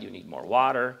outside, you need more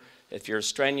water. If you're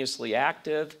strenuously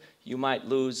active, you might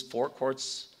lose 4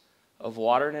 quarts of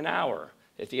water in an hour.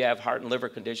 If you have heart and liver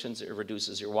conditions, it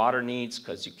reduces your water needs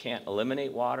because you can't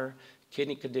eliminate water.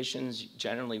 Kidney conditions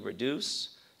generally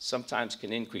reduce, sometimes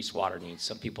can increase water needs.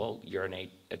 Some people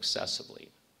urinate excessively.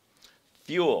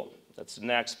 Fuel, that's the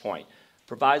next point,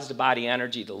 provides the body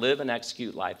energy to live and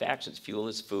execute life actions. Fuel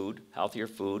is food. Healthier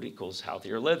food equals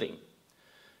healthier living.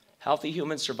 Healthy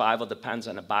human survival depends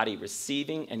on the body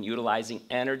receiving and utilizing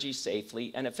energy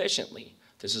safely and efficiently.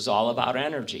 This is all about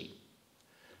energy.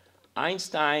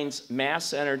 Einstein's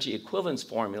mass energy equivalence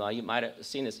formula, you might have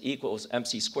seen this, equals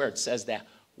mc squared, says that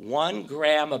 1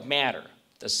 gram of matter,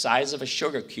 the size of a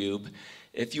sugar cube,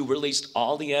 if you released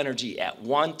all the energy at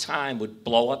one time, would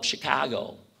blow up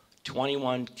Chicago,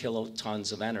 21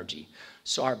 kilotons of energy.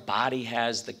 So our body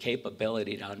has the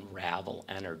capability to unravel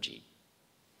energy.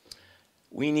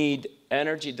 We need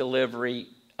energy delivery,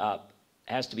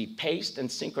 has to be paced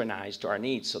and synchronized to our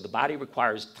needs. So the body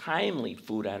requires timely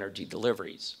food energy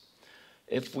deliveries.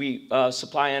 If we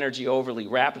supply energy overly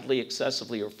rapidly,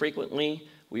 excessively, or frequently,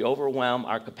 we overwhelm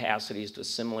our capacities to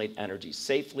assimilate energy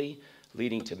safely,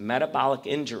 leading to metabolic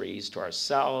injuries to our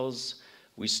cells.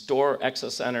 We store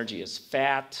excess energy as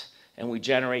fat, and we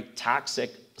generate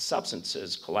toxic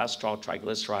substances, cholesterol,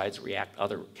 triglycerides,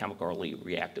 other chemically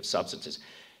reactive substances.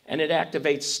 And it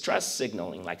activates stress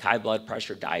signaling like high blood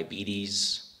pressure,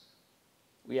 diabetes.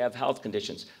 We have health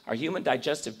conditions. Our human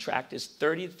digestive tract is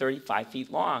 30 to 35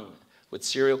 feet long with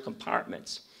serial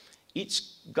compartments. Each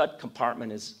gut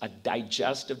compartment is a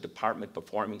digestive department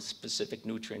performing specific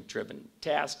nutrient-driven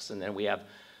tasks, and then we have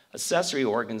accessory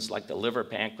organs like the liver,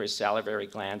 pancreas, salivary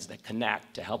glands that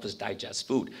connect to help us digest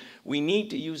food. We need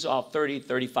to use all 30,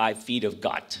 35 feet of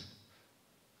gut.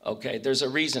 Okay, there's a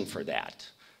reason for that,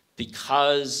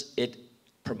 because it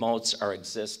promotes our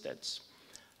existence.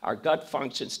 Our gut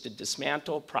functions to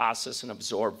dismantle, process, and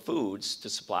absorb foods to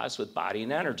supply us with body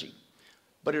and energy.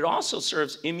 But it also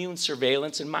serves immune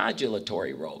surveillance and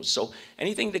modulatory roles. So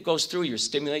anything that goes through you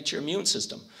stimulates your immune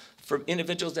system. For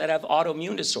individuals that have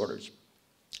autoimmune disorders,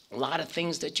 a lot of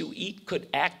things that you eat could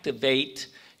activate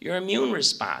your immune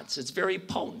response. It's very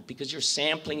potent because you're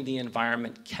sampling the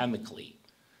environment chemically.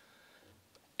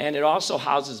 And it also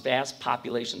houses vast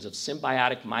populations of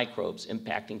symbiotic microbes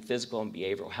impacting physical and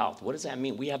behavioral health. What does that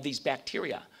mean? We have these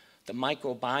bacteria, the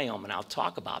microbiome, and I'll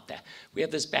talk about that. We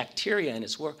have this bacteria, and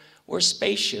we're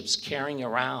spaceships carrying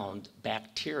around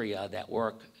bacteria that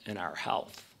work in our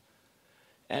health.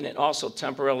 And it also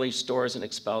temporarily stores and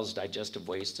expels digestive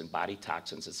waste and body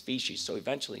toxins as feces. So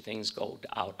eventually things go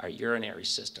out our urinary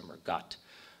system or gut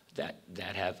that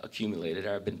have accumulated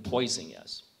or have been poisoning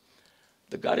us.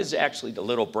 The gut is actually the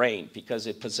little brain because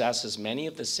it possesses many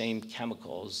of the same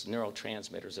chemicals,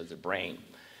 neurotransmitters as the brain.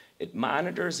 It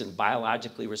monitors and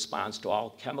biologically responds to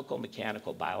all chemical,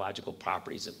 mechanical, biological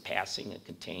properties of passing and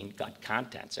contained gut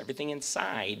contents. Everything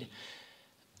inside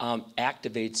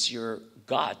activates your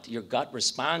gut. Your gut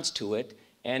responds to it,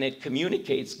 and it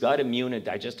communicates gut, immune, and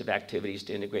digestive activities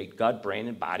to integrate gut, brain,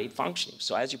 and body functioning.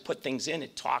 So as you put things in,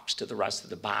 it talks to the rest of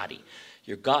the body.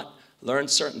 Your gut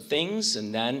learns certain things,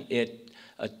 and then it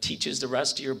teaches the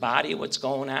rest of your body what's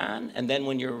going on. And then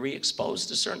when you're re-exposed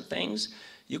to certain things,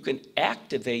 you can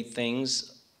activate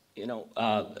things,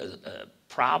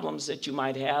 problems that you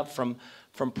might have from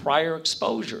prior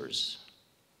exposures.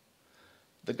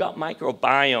 The gut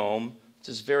microbiome,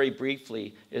 just very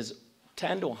briefly, is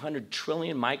 10 to 100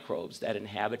 trillion microbes that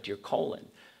inhabit your colon.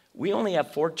 We only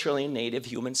have 4 trillion native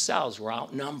human cells. We're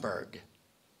outnumbered.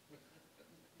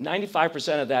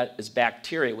 95% of that is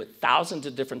bacteria with thousands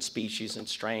of different species and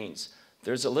strains.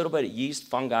 There's a little bit of yeast,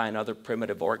 fungi, and other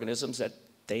primitive organisms that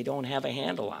they don't have a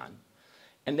handle on.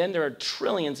 And then there are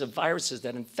trillions of viruses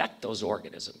that infect those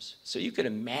organisms. So you can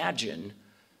imagine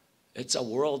it's a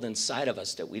world inside of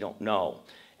us that we don't know.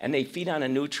 And they feed on the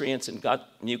nutrients and gut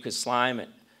mucus slime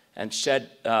and shed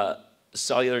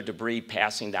cellular debris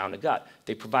passing down the gut.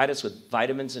 They provide us with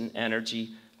vitamins and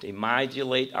energy. They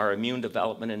modulate our immune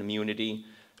development and immunity.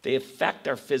 They affect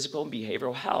our physical and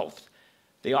behavioral health.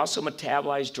 They also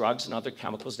metabolize drugs and other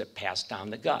chemicals that pass down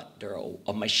the gut. They're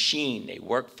a machine. They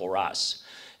work for us.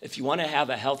 If you want to have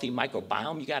a healthy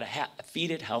microbiome, you got to feed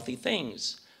it healthy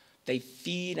things. They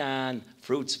feed on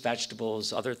fruits,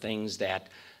 vegetables, other things that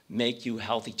make you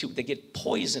healthy too. They get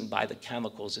poisoned by the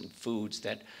chemicals in foods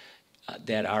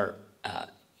that are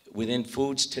within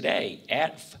foods today.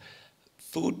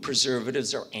 Food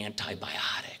preservatives are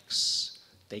antibiotics.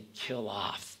 They kill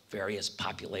off various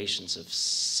populations of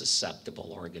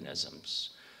susceptible organisms.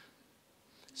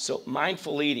 So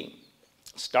mindful eating,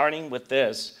 starting with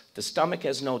this, the stomach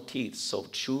has no teeth, so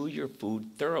chew your food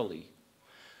thoroughly.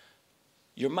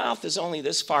 Your mouth is only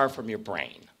this far from your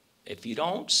brain. If you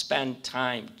don't spend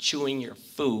time chewing your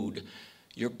food,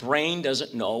 your brain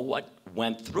doesn't know what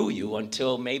went through you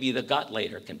until maybe the gut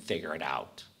later can figure it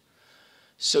out.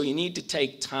 So you need to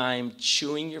take time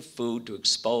chewing your food to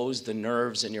expose the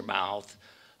nerves in your mouth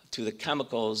to the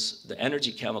chemicals, the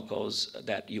energy chemicals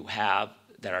that you have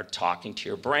that are talking to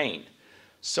your brain.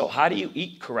 So how do you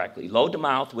eat correctly? Load the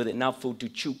mouth with enough food to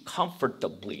chew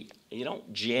comfortably. You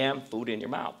don't jam food in your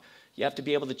mouth. You have to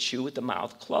be able to chew with the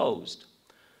mouth closed.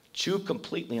 Chew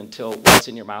completely until what's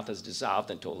in your mouth is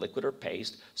dissolved into a liquid or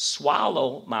paste.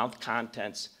 Swallow mouth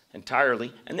contents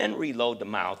entirely, and then reload the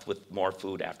mouth with more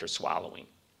food after swallowing.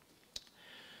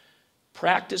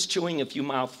 Practice chewing a few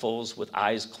mouthfuls with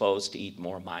eyes closed to eat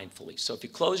more mindfully. So if you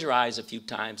close your eyes a few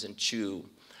times and chew,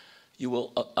 you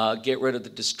will get rid of the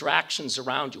distractions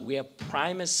around you. We have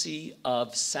primacy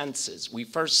of senses. We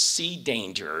first see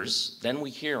dangers, then we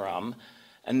hear them,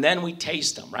 and then we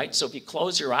taste them, right? So if you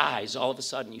close your eyes, all of a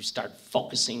sudden you start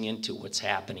focusing into what's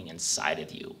happening inside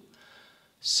of you.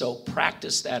 So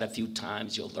practice that a few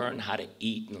times. You'll learn how to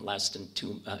eat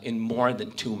in more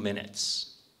than 2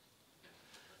 minutes.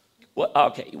 Well,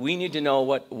 okay, we need to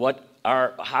know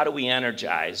how do we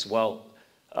energize? Well,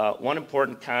 one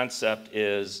important concept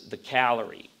is the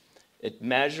calorie. It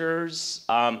measures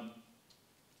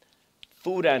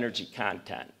food energy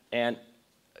content, and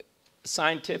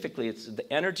scientifically, it's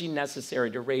the energy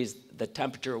necessary to raise the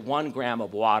temperature of 1 gram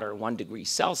of water 1 degree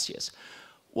Celsius.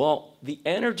 Well, the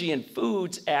energy in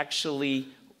foods actually,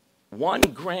 1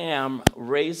 gram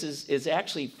is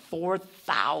actually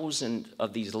 4,000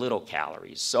 of these little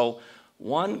calories. So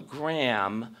 1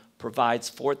 gram provides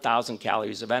 4,000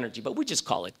 calories of energy, but we just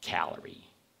call it calorie.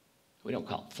 We don't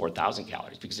call it 4,000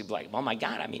 calories because you'd be like, oh my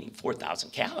God, I'm eating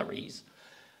 4,000 calories.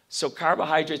 So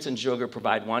carbohydrates and sugar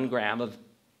provide 1 gram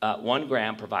 1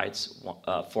 gram provides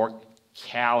 4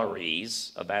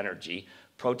 calories of energy.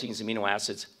 Proteins, amino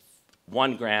acids,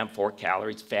 1 gram, 4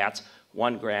 calories. Fats,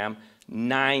 1 gram,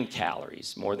 9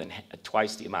 calories, more than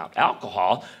twice the amount.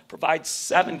 Alcohol provides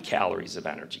 7 calories of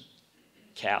energy.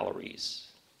 Calories.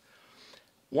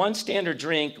 One standard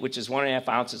drink, which is 1.5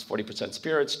 ounces, 40%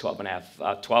 spirits, 12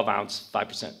 ounce,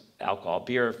 5% alcohol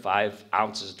beer, 5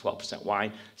 ounces, 12%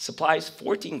 wine, supplies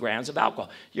 14 grams of alcohol.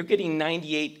 You're getting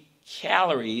 98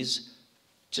 calories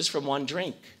just from one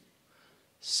drink.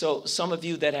 So some of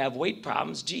you that have weight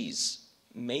problems, geez,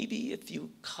 maybe if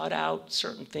you cut out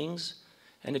certain things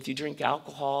and if you drink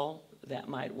alcohol, that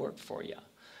might work for you.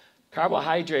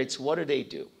 Carbohydrates, what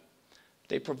do?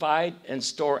 They provide and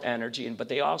store energy, but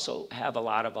they also have a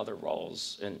lot of other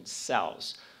roles in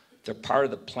cells. They're part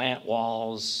of the plant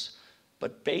walls,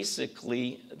 but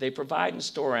basically they provide and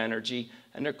store energy,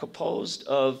 and they're composed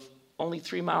of only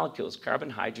 3 molecules, carbon,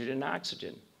 hydrogen, and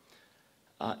oxygen,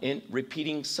 in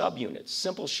repeating subunits.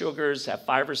 Simple sugars have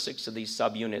 5 or 6 of these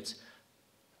subunits,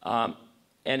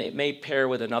 and it may pair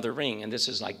with another ring, and this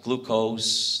is like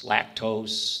glucose,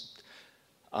 lactose.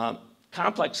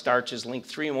 Complex starches link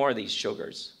 3 more of these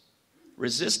sugars.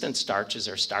 Resistant starches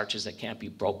are starches that can't be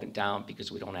broken down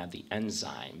because we don't have the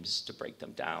enzymes to break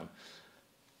them down.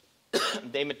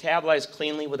 They metabolize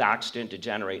cleanly with oxygen to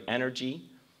generate energy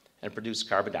and produce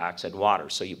carbon dioxide and water.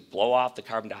 So you blow off the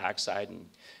carbon dioxide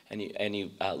and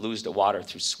you lose the water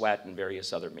through sweat and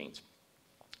various other means.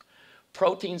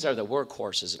 Proteins are the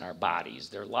workhorses in our bodies.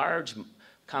 They're large,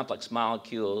 complex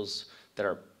molecules that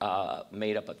are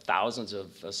made up of thousands of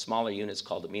smaller units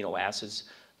called amino acids.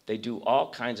 They do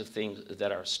all kinds of things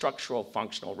that are structural,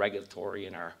 functional, regulatory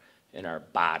in our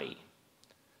body.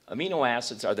 Amino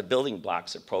acids are the building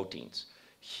blocks of proteins.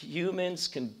 Humans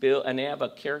can build, and they have a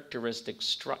characteristic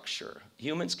structure.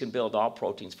 Humans can build all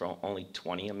proteins from only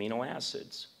 20 amino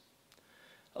acids.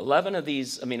 11 of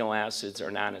these amino acids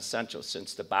are non-essential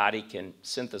since the body can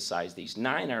synthesize these.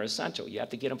 9 are essential. You have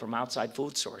to get them from outside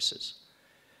food sources.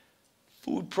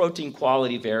 Food protein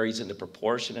quality varies in the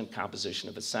proportion and composition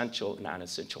of essential and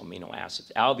non-essential amino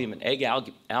acids. Albumin, egg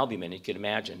albumin, you can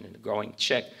imagine, in a growing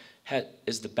chick,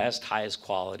 is the best, highest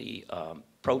quality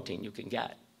protein you can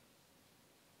get.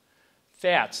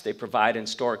 Fats, they provide and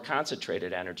store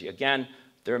concentrated energy. Again,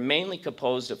 they're mainly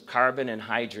composed of carbon and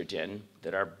hydrogen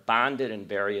that are bonded in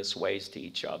various ways to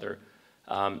each other.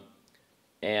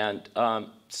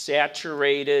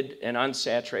 Saturated and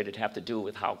unsaturated have to do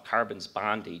with how carbons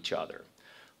bond to each other.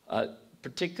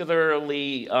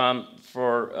 Particularly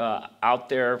out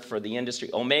there for the industry,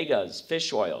 omegas,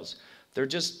 fish oils, they're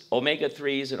just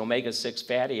omega-3s and omega-6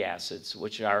 fatty acids,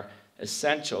 which are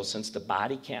essential since the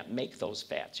body can't make those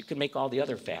fats. You can make all the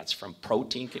other fats, from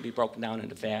protein can be broken down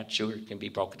into fat, sugar can be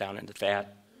broken down into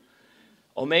fat.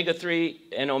 Omega-3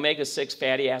 and omega-6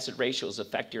 fatty acid ratios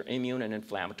affect your immune and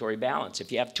inflammatory balance.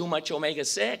 If you have too much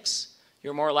omega-6,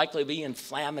 you're more likely to be in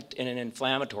an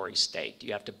inflammatory state.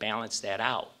 You have to balance that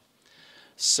out.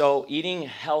 So eating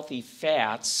healthy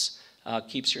fats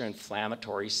keeps your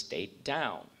inflammatory state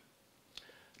down.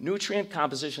 Nutrient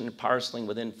composition and parceling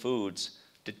within foods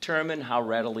determine how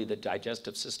readily the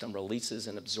digestive system releases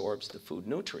and absorbs the food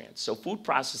nutrients. So food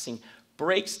processing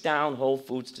breaks down whole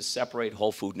foods to separate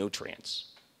whole food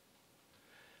nutrients.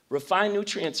 Refined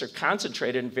nutrients are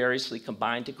concentrated and variously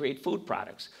combined to create food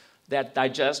products that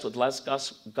digest with less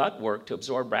gut work to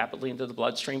absorb rapidly into the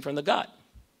bloodstream from the gut.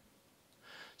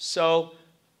 So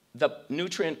the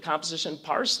nutrient composition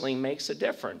parceling makes a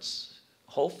difference.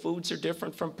 Whole foods are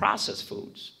different from processed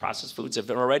foods. Processed foods have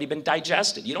already been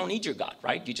digested. You don't need your gut,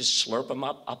 right? You just slurp them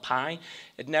up high.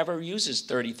 It never uses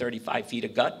 30, 35 feet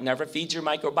of gut, never feeds your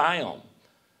microbiome.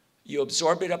 You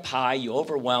absorb it up high, you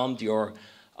overwhelmed your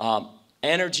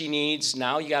energy needs.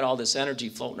 Now you got all this energy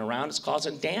floating around. It's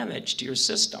causing damage to your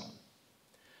system.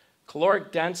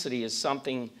 Caloric density is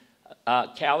something,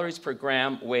 calories per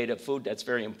gram weight of food, that's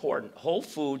very important. Whole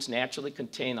foods naturally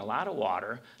contain a lot of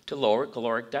water to lower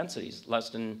caloric densities, less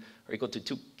than or equal to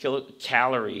 2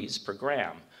 kilocalories per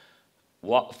gram.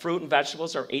 Fruit and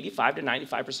vegetables are 85 to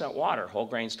 95% water. Whole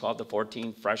grains 12 to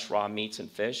 14, fresh raw meats and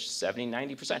fish 70,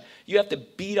 90%. You have to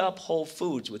beat up whole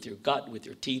foods with your gut, with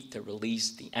your teeth to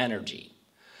release the energy.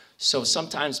 So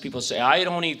sometimes people say, I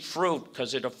don't eat fruit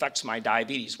because it affects my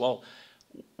diabetes. Well,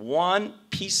 one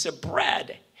piece of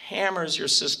bread hammers your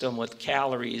system with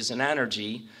calories and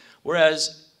energy,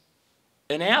 whereas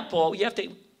an apple, you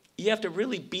have to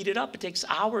really beat it up. It takes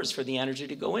hours for the energy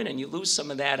to go in, and you lose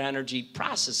some of that energy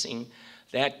processing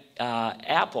that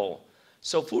apple.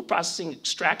 So food processing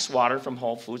extracts water from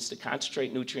whole foods to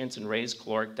concentrate nutrients and raise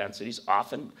caloric densities,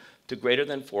 often to greater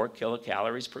than 4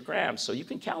 kilocalories per gram. So you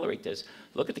can calculate this.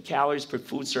 Look at the calories per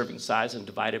food serving size and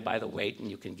divide it by the weight,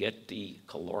 and you can get the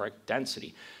caloric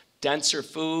density. Denser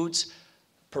foods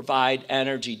provide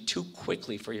energy too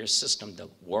quickly for your system to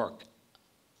work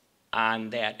on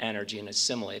that energy and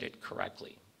assimilate it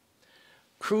correctly.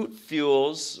 Crude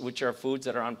fuels, which are foods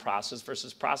that are unprocessed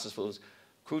versus processed foods,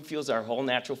 crude fuels are whole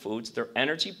natural foods. They're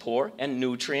energy poor and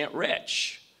nutrient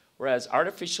rich. Whereas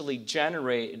artificially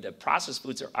generated, processed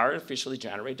foods are artificially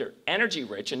generated, they're energy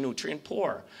rich and nutrient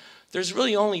poor. There's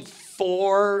really only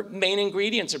 4 main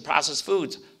ingredients in processed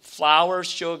foods: flour,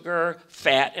 sugar,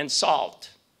 fat, and salt.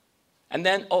 And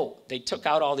then, oh, they took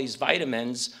out all these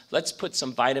vitamins. Let's put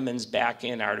some vitamins back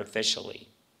in artificially.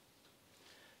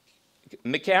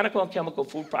 Mechanical and chemical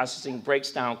food processing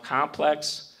breaks down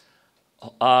complex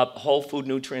whole food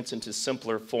nutrients into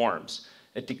simpler forms.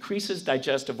 It decreases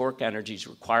digestive work energies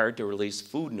required to release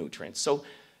food nutrients. So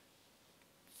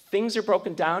things are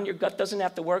broken down. Your gut doesn't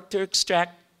have to work to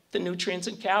extract the nutrients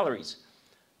and calories.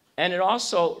 And it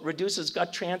also reduces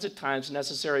gut transit times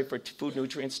necessary for food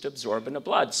nutrients to absorb in the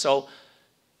blood. So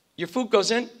your food goes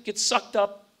in, gets sucked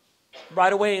up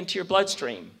right away into your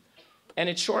bloodstream. And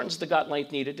it shortens the gut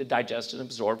length needed to digest and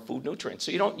absorb food nutrients.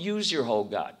 So you don't use your whole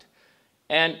gut.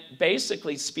 And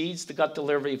basically speeds the gut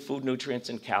delivery of food nutrients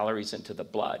and calories into the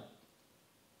blood.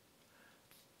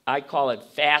 I call it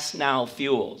fast now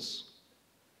fuels.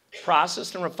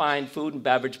 Processed and refined food and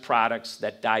beverage products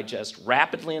that digest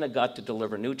rapidly in the gut to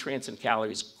deliver nutrients and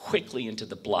calories quickly into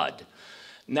the blood.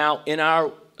 Now, in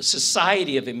our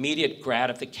society of immediate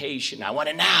gratification, I want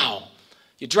it now.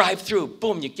 You drive through,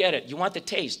 boom, you get it. You want the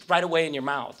taste right away in your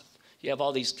mouth. You have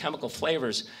all these chemical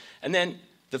flavors. And then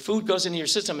the food goes into your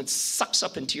system and sucks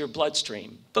up into your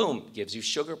bloodstream. Boom, gives you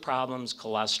sugar problems,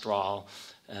 cholesterol,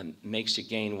 makes you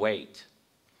gain weight.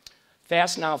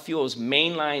 Fast now fuels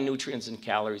mainline nutrients and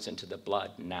calories into the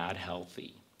blood, not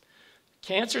healthy.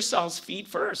 Cancer cells feed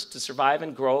first to survive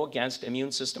and grow against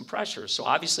immune system pressure. So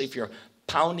obviously if you're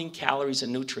pounding calories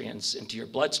and nutrients into your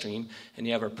bloodstream and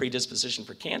you have a predisposition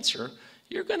for cancer,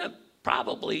 you're going to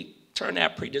probably turn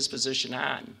that predisposition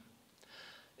on.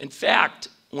 In fact,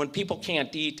 when people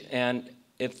can't eat and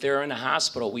if they're in a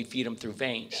hospital, we feed them through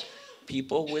veins.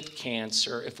 People with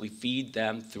cancer, if we feed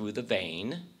them through the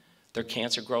vein, their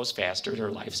cancer grows faster,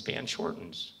 their lifespan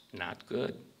shortens. Not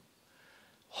good.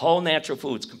 Whole natural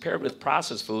foods, compared with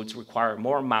processed foods, require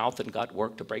more mouth and gut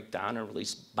work to break down and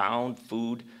release bound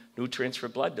food nutrients for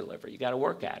blood delivery. You got to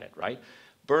work at it, right?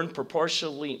 Burn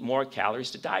proportionally more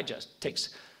calories to digest. It takes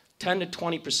 10 to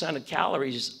 20% of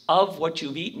calories of what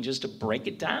you've eaten just to break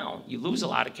it down. You lose a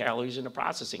lot of calories in the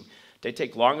processing. They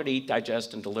take longer to eat,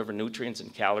 digest, and deliver nutrients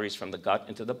and calories from the gut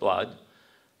into the blood.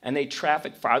 And they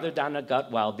traffic farther down the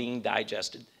gut while being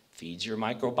digested. Feeds your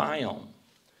microbiome.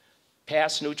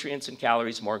 Pass nutrients and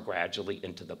calories more gradually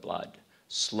into the blood.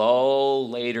 Slow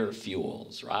later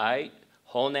fuels, right?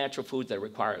 Whole natural foods that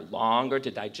require longer to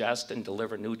digest and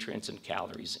deliver nutrients and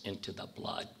calories into the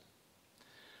blood.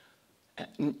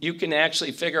 You can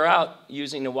actually figure out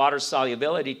using the water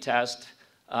solubility test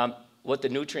what the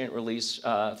nutrient release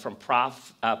from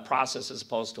processed as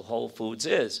opposed to whole foods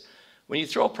is. When you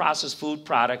throw processed food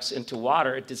products into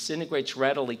water, it disintegrates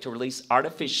readily to release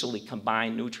artificially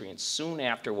combined nutrients soon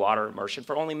after water immersion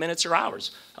for only minutes or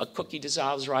hours. A cookie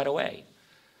dissolves right away.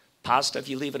 Pasta, if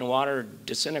you leave it in water,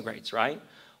 disintegrates, right?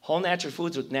 Whole natural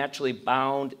foods with naturally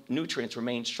bound nutrients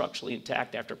remain structurally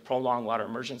intact after prolonged water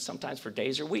immersion, sometimes for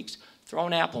days or weeks. Throw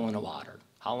an apple in the water.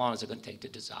 How long is it going to take to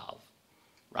dissolve?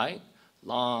 Right?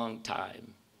 Long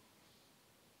time.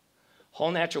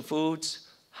 Whole natural foods,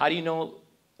 how do you know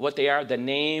what they are? The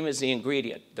name is the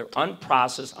ingredient. They're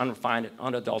unprocessed, unrefined, and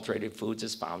unadulterated foods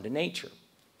as found in nature.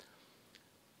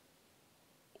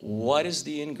 What is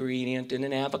the ingredient in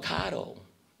an avocado?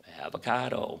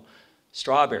 Avocado.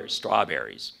 Strawberries,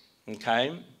 strawberries.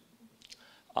 Okay?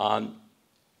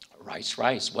 Rice.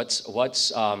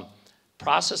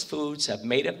 Processed foods have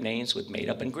made-up names with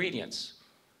made-up ingredients.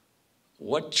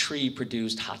 What tree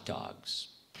produced hot dogs?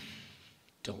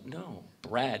 Don't know.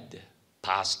 Bread,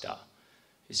 pasta.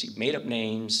 You see, made-up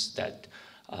names that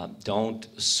don't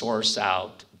source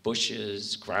out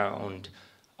bushes, ground,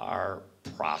 are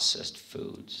processed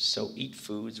foods. So eat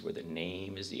foods where the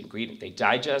name is the ingredient. They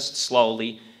digest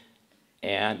slowly,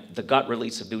 and the gut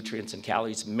release of nutrients and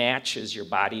calories matches your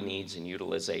body needs and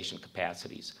utilization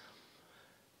capacities.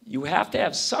 You have to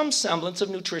have some semblance of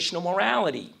nutritional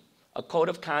morality, a code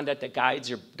of conduct that guides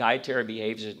your dietary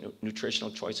behaviors and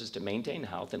nutritional choices to maintain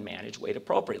health and manage weight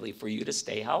appropriately for you to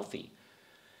stay healthy.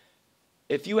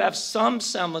 If you have some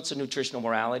semblance of nutritional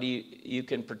morality, you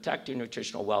can protect your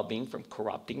nutritional well-being from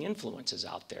corrupting influences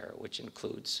out there, which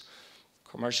includes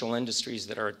commercial industries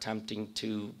that are attempting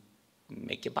to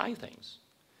make you buy things.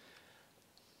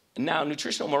 Now,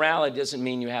 nutritional morality doesn't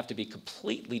mean you have to be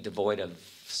completely devoid of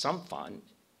some fun.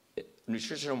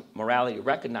 Nutritional morality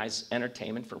recognizes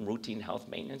entertainment from routine health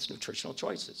maintenance, nutritional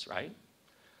choices, right?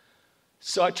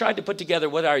 So I tried to put together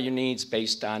what are your needs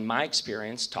based on my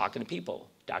experience talking to people.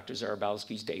 Dr.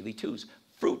 Zarabelsky's Daily Twos.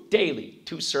 Fruit daily,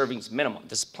 2 servings minimum.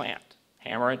 This is plant.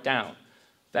 Hammer it down.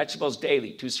 Vegetables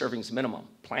daily, 2 servings minimum.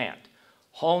 Plant.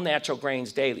 Whole natural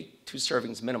grains daily, 2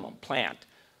 servings minimum. Plant.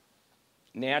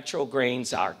 Natural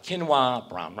grains are quinoa,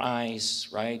 brown rice,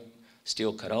 right?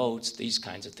 Steel-cut oats, these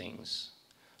kinds of things.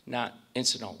 Not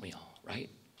instant oatmeal, right?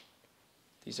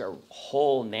 These are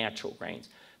whole natural grains.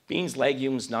 Beans,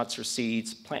 legumes, nuts, or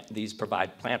seeds, these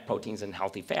provide plant proteins and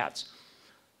healthy fats.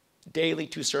 Daily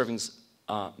 2 servings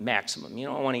maximum. You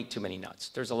don't want to eat too many nuts.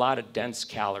 There's a lot of dense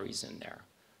calories in there,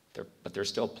 but they're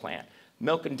still plant.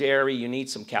 Milk and dairy, you need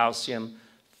some calcium.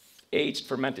 Aged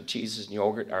fermented cheeses and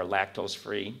yogurt are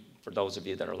lactose-free, for those of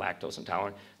you that are lactose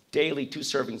intolerant. Daily 2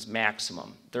 servings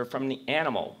maximum. They're from the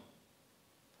animal.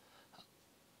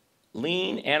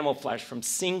 Lean animal flesh from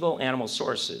single animal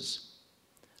sources.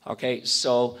 Okay,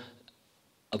 so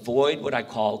avoid what I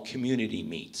call community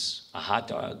meats. A hot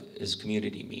dog is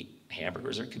community meat.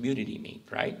 Hamburgers are community meat,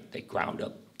 right? They ground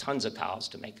up tons of cows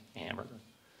to make a hamburger.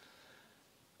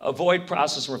 Avoid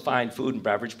processed and refined food and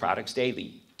beverage products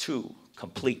daily. 2,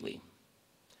 completely.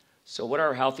 So what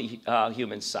are healthy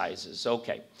human sizes?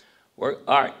 Okay, all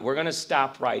right, we're gonna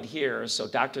stop right here. So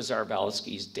Dr.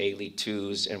 Zarabelsky's Daily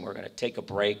Twos, and we're gonna take a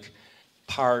break.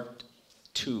 Part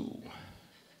 2.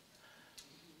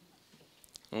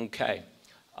 Okay.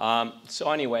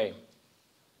 So anyway,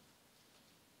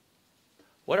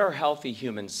 what are healthy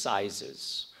human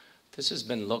sizes? This has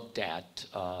been looked at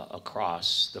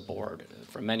across the board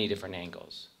from many different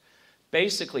angles.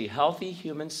 Basically, healthy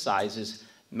human sizes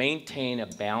maintain a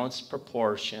balanced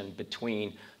proportion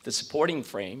between the supporting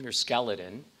frame, your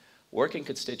skeleton, working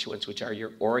constituents, which are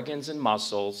your organs and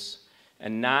muscles,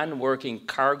 and non-working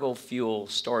cargo fuel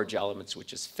storage elements,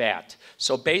 which is fat.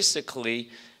 So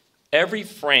basically, every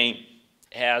frame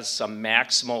has some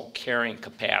maximal carrying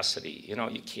capacity. You know,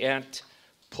 you can't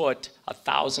put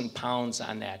 1,000 pounds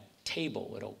on that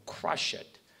table. It'll crush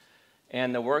it.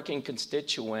 And the working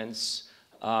constituents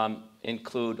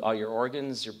include all your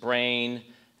organs, your brain,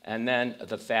 and then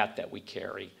the fat that we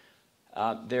carry.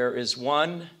 There is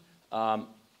one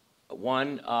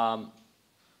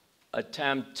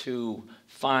attempt to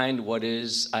find what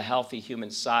is a healthy human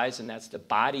size, and that's the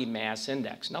body mass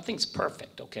index. Nothing's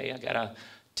perfect, okay? I gotta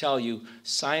tell you,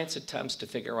 science attempts to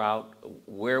figure out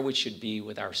where we should be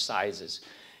with our sizes.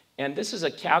 And this is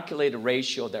a calculated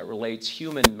ratio that relates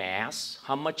human mass,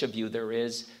 how much of you there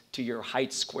is, to your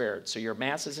height squared. So your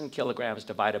mass is in kilograms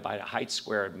divided by the height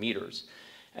squared meters.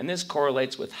 And this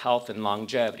correlates with health and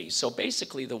longevity. So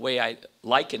basically the way I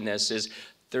liken this is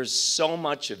there's so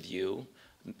much of you,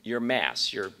 your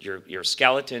mass, your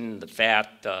skeleton, the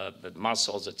fat, the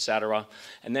muscles, etc.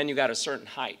 And then you got a certain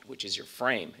height, which is your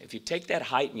frame. If you take that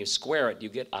height and you square it, you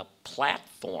get a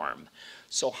platform.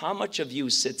 So how much of you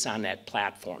sits on that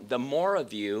platform? The more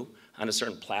of you on a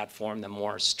certain platform, the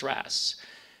more stress.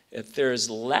 If there's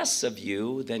less of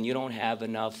you, then you don't have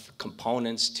enough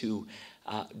components to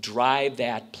drive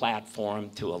that platform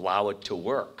to allow it to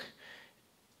work.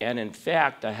 And in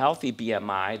fact, a healthy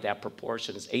BMI, that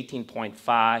proportion is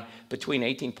 18.5, between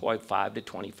 18.5 to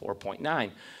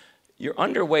 24.9. You're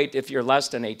underweight if you're less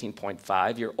than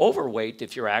 18.5. You're overweight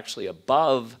if you're actually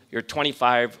above, you're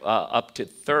 25 up to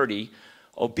 30,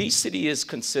 Obesity is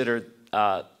considered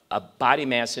a body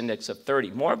mass index of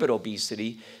 30. Morbid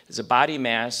obesity is a body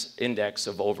mass index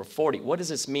of over 40. What does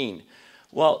this mean?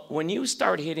 Well, when you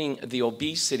start hitting the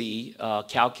obesity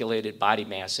calculated body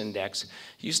mass index,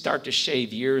 you start to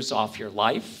shave years off your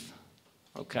life,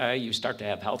 okay? You start to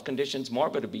have health conditions.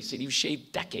 Morbid obesity, you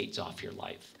shave decades off your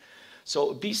life.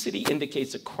 So obesity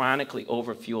indicates a chronically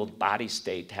overfueled body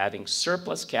state, having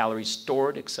surplus calories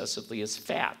stored excessively as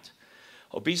fat.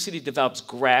 Obesity develops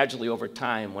gradually over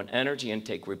time when energy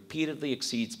intake repeatedly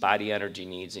exceeds body energy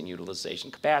needs and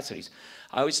utilization capacities.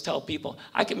 I always tell people,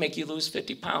 I can make you lose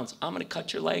 50 pounds. I'm going to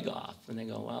cut your leg off. And they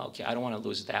go, well, okay, I don't want to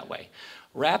lose it that way.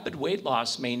 Rapid weight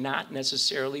loss may not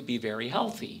necessarily be very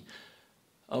healthy.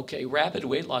 Okay, rapid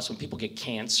weight loss, when people get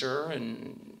cancer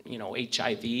and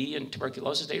HIV and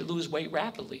tuberculosis, they lose weight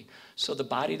rapidly. So the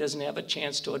body doesn't have a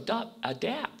chance to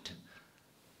adapt.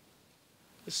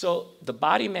 So the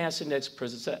body mass index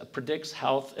predicts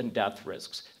health and death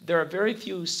risks. There are very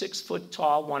few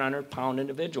 6-foot-tall, 100-pound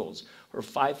individuals, or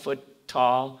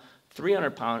 5-foot-tall,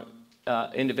 300-pound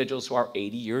individuals who are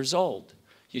 80 years old.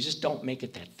 You just don't make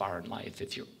it that far in life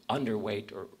if you're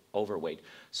underweight or overweight.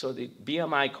 So the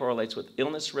BMI correlates with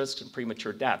illness risks and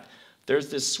premature death. There's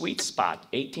this sweet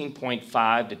spot,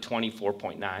 18.5 to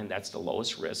 24.9, that's the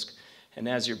lowest risk. And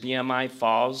as your BMI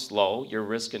falls low, your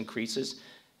risk increases.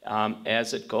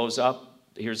 As it goes up,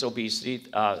 here's obesity,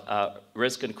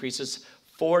 risk increases.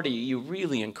 40, you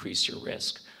really increase your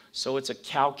risk. So it's a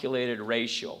calculated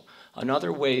ratio.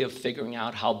 Another way of figuring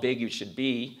out how big you should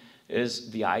be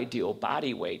is the ideal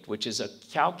body weight, which is a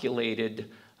calculated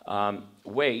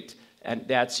weight, and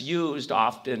that's used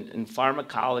often in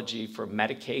pharmacology for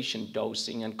medication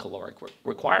dosing and caloric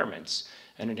requirements.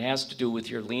 And it has to do with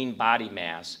your lean body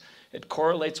mass. It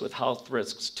correlates with health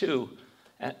risks too,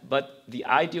 but the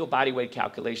ideal body weight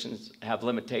calculations have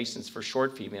limitations for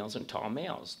short females and tall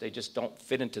males. They just don't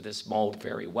fit into this mold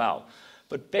very well.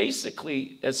 But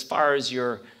basically, as far as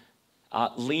your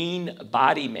lean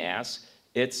body mass,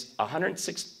 it's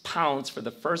 106 pounds for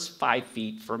the first 5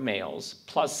 feet for males,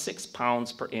 plus 6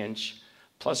 pounds per inch,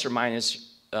 plus or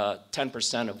minus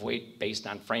 10% of weight based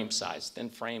on frame size. Thin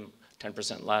frame,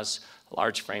 10% less,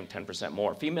 large frame, 10%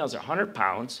 more. Females are 100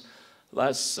 pounds,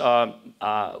 less,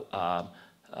 have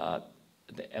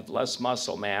less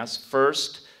muscle mass,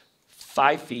 first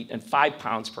 5 feet and 5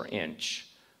 pounds per inch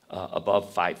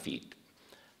above 5 feet.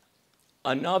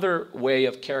 Another way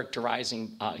of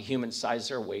characterizing human size is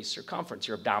their waist circumference,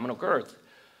 your abdominal girth.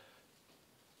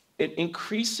 It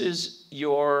increases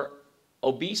your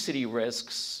obesity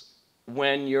risks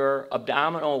when your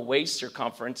abdominal waist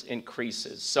circumference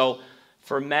increases. So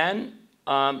for men,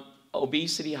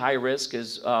 obesity high risk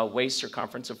is waist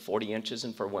circumference of 40 inches,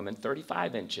 and for women,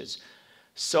 35 inches.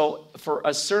 So for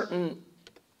a certain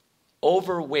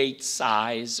overweight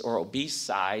size or obese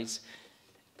size,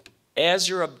 as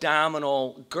your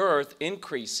abdominal girth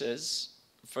increases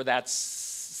for that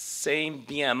same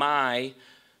BMI,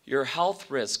 your health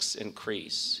risks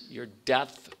increase, your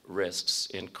death risks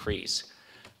increase.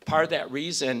 Part of that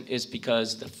reason is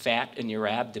because the fat in your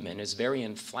abdomen is very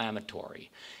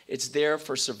inflammatory. It's there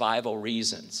for survival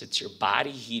reasons. It's your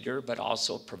body heater, but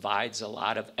also provides a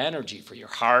lot of energy for your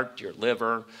heart, your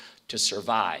liver, to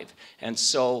survive. And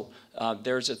so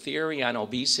there's a theory on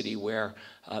obesity where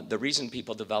the reason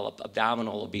people develop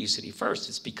abdominal obesity first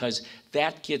is because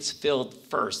that gets filled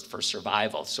first for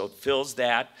survival. So it fills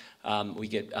that. We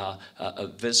get a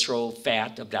visceral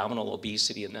fat, abdominal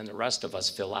obesity, and then the rest of us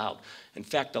fill out. In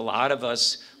fact, a lot of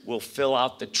us will fill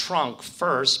out the trunk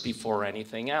first before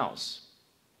anything else.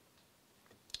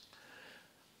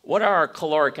 What are our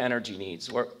caloric energy needs?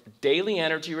 Daily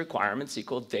energy requirements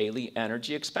equal daily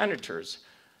energy expenditures.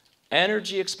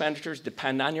 Energy expenditures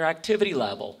depend on your activity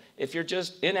level. If you're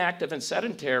just inactive and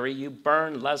sedentary, you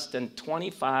burn less than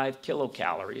 25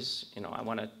 kilocalories. I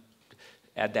want to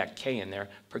add that K in there,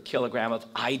 per kilogram of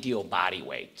ideal body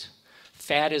weight.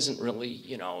 Fat isn't really,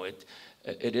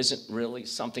 it isn't really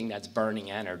something that's burning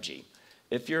energy.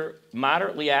 If you're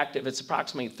moderately active, it's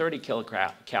approximately 30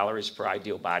 kilocalories per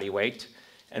ideal body weight.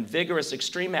 And vigorous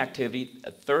extreme activity,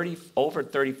 over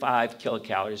 35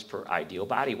 kilocalories per ideal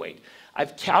body weight.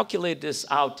 I've calculated this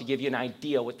out to give you an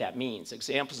idea what that means.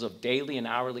 Examples of daily and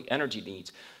hourly energy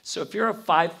needs. So if you're a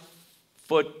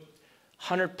 5-foot,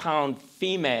 100-pound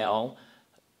female,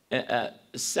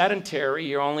 sedentary,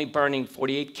 you're only burning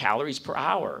 48 calories per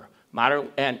hour.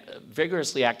 Moderate and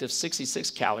vigorously active,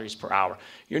 66 calories per hour.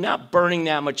 You're not burning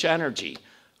that much energy.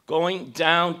 Going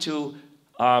down to,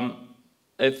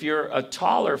 if you're a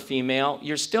taller female,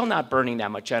 you're still not burning that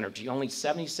much energy, only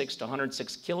 76 to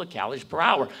 106 kilocalories per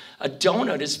hour. A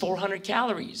donut is 400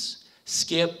 calories.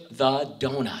 Skip the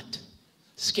donut.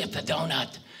 Skip the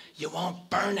donut. You won't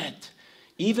burn it.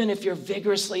 Even if you're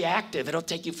vigorously active, it'll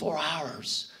take you 4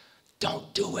 hours.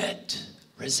 Don't do it.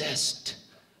 Resist.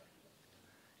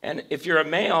 And if you're a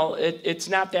male, it's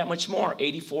not that much more,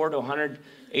 84 to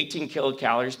 118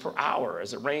 kilocalories per hour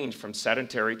as a range from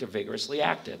sedentary to vigorously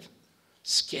active.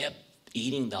 Skip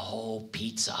eating the whole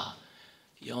pizza.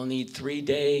 You'll need 3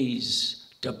 days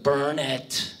to burn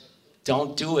it.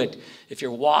 Don't do it. If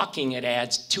you're walking, it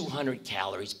adds 200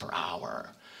 calories per hour.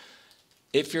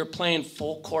 If you're playing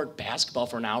full court basketball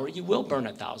for an hour, you will burn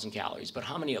 1,000 calories. But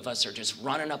how many of us are just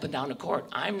running up and down the court?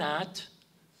 I'm not.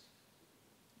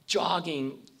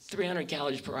 Jogging, 300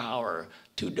 calories per hour.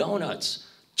 2 donuts.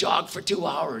 Jog for 2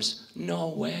 hours. No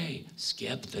way.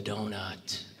 Skip the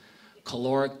donut.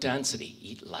 Caloric density.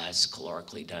 Eat less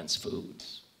calorically dense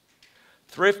foods.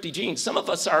 Thrifty genes. Some of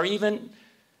us are even,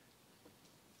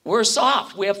 we're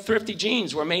soft. We have thrifty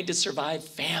genes. We're made to survive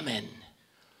famine.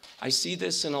 I see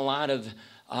this in a lot of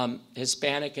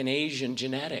Hispanic and Asian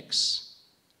genetics.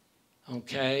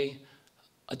 Okay?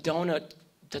 A donut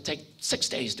that takes 6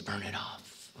 days to burn it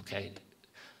off. Okay?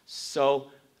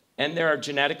 So, and there are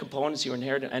genetic components you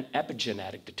inherit and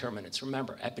epigenetic determinants.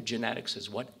 Remember, epigenetics is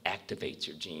what activates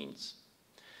your genes.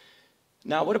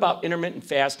 Now, what about intermittent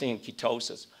fasting and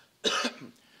ketosis?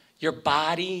 Your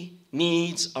body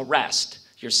needs a rest.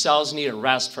 Your cells need a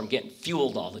rest from getting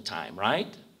fueled all the time,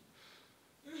 right?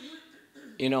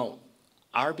 You know,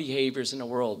 our behaviors in the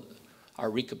world are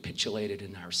recapitulated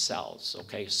in our cells,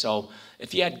 okay? So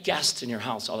if you had guests in your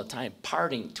house all the time,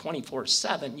 partying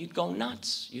 24/7, you'd go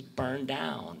nuts. You'd burn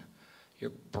down.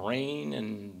 Your brain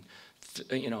and,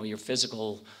 you know, your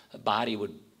physical body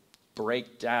would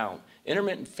break down.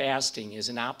 Intermittent fasting is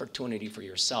an opportunity for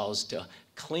your cells to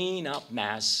clean up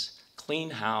mess, clean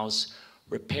house,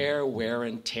 repair wear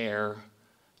and tear,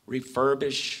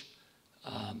 refurbish,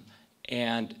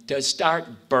 and to start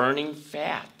burning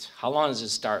fat. How long does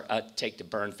it take to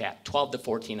burn fat? 12 to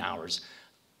 14 hours.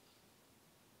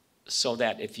 So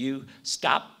that if you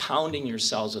stop pounding your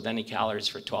cells with any calories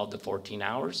for 12 to 14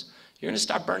 hours, you're going to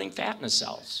start burning fat in the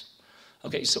cells.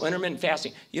 Okay, so intermittent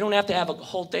fasting. You don't have to have a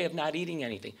whole day of not eating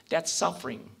anything. That's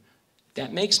suffering.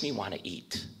 That makes me want to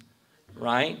eat,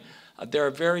 right? There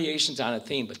are variations on a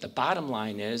theme, but the bottom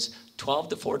line is 12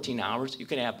 to 14 hours, you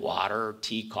can have water,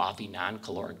 tea, coffee,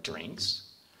 non-caloric drinks.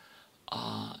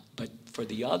 But for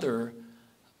the other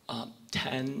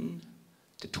 10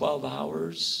 to 12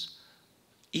 hours,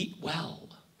 eat well.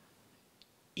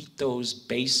 Eat those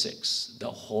basics, the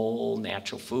whole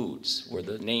natural foods, where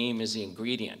the name is the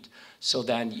ingredient. So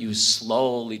then you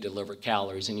slowly deliver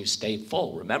calories and you stay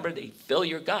full. Remember, they fill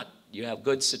your gut. You have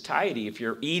good satiety. If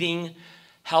you're eating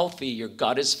healthy, your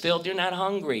gut is filled, you're not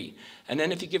hungry. And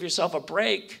then if you give yourself a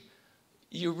break,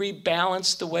 you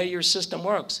rebalance the way your system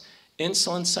works.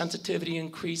 Insulin sensitivity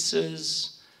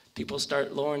increases. People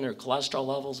start lowering their cholesterol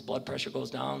levels, blood pressure goes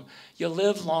down. You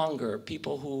live longer.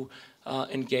 People who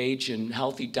engage in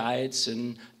healthy diets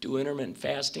and do intermittent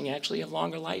fasting actually have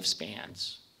longer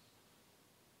lifespans.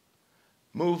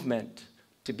 Movement.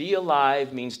 To be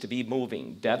alive means to be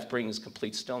moving. Death brings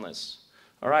complete stillness.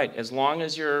 All right, as long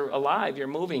as you're alive, you're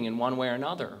moving in one way or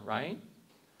another, right?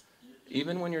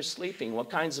 Even when you're sleeping,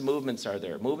 what kinds of movements are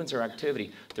there? Movements are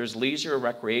activity. There's leisure,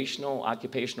 recreational,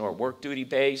 occupational, or work duty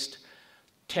based,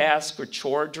 task or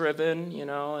chore driven, you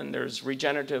know, and there's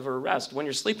regenerative or rest. When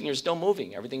you're sleeping, you're still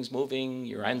moving. Everything's moving,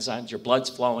 your enzymes, your blood's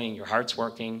flowing, your heart's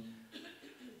working.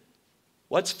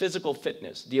 What's physical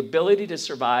fitness? The ability to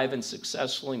survive and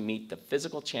successfully meet the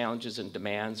physical challenges and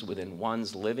demands within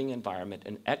one's living environment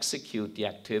and execute the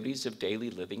activities of daily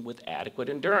living with adequate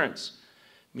endurance.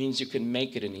 Means you can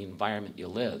make it in the environment you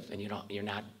live and you're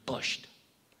not bushed.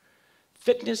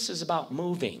 Fitness is about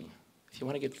moving. If you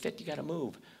want to get fit, you got to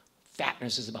move.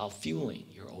 Fatness is about fueling.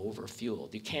 You're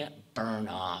over-fueled. You can't burn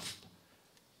off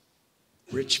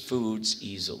rich foods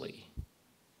easily.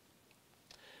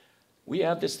 We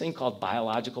have this thing called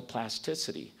biological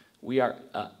plasticity. We are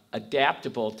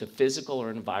adaptable to physical or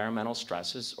environmental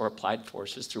stresses or applied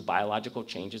forces through biological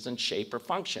changes in shape or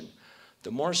function.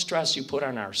 The more stress you put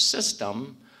on our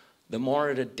system, the more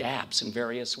it adapts in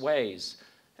various ways.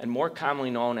 And more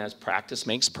commonly known as practice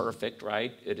makes perfect,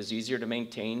 right? It is easier to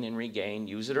maintain and regain,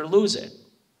 use it or lose it.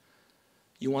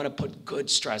 You want to put good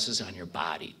stresses on your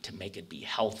body to make it be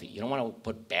healthy. You don't want to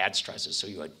put bad stresses so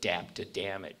you adapt to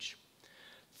damage.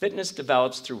 Fitness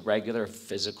develops through regular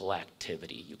physical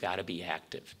activity. You got to be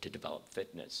active to develop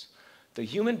fitness. The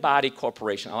Human Body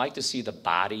Corporation, I like to see the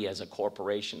body as a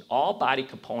corporation. All body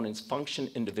components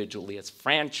function individually as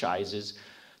franchises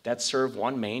that serve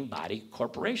one main body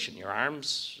corporation. Your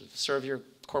arms serve your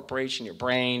corporation, your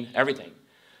brain, everything.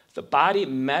 The body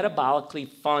metabolically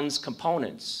funds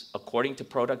components according to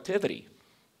productivity.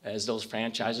 As those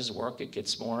franchises work, it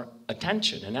gets more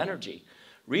attention and energy,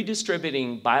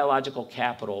 redistributing biological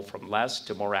capital from less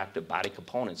to more active body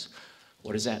components.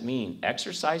 What does that mean?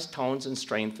 Exercise tones and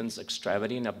strengthens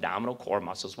extremity and abdominal core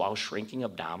muscles while shrinking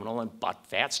abdominal and butt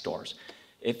fat stores.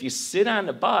 If you sit on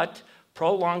the butt,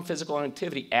 prolonged physical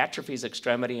activity atrophies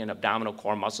extremity and abdominal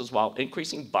core muscles while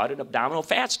increasing butt and abdominal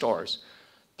fat stores.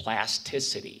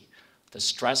 Plasticity, the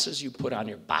stresses you put on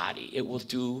your body, it will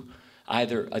do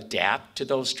either adapt to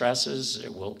those stresses,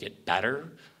 it will get better.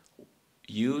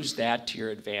 Use that to your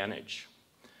advantage.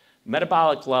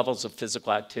 Metabolic levels of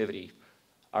physical activity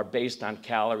are based on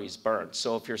calories burned.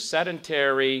 So if you're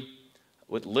sedentary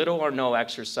with little or no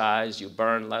exercise, you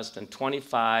burn less than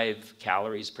 25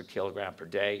 calories per kilogram per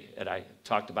day, and I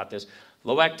talked about this.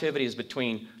 Low activity is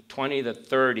between 20 to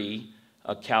 30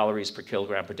 calories per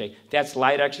kilogram per day. That's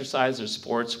light exercise or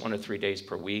sports 1 to 3 days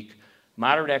per week.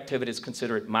 Moderate activity is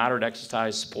considered moderate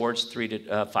exercise, sports 3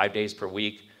 to 5 days per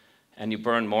week, and you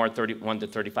burn more 31 to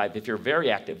 35. If you're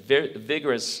very active,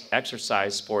 vigorous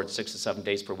exercise, sports 6 to 7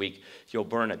 days per week, you'll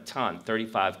burn a ton,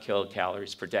 35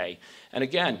 kilocalories per day. And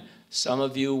again, some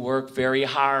of you work very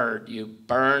hard. You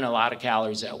burn a lot of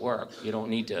calories at work. You don't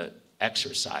need to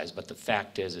exercise, but the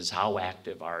fact is how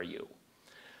active are you?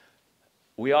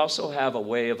 We also have a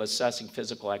way of assessing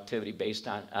physical activity based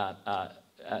on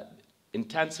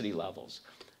intensity levels.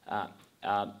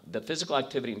 The physical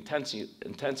activity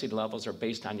intensity levels are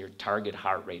based on your target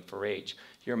heart rate for age.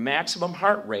 Your maximum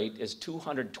heart rate is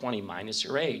 220 minus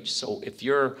your age. So if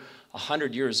you're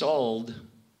 100 years old,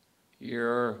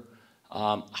 your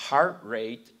heart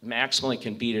rate maximally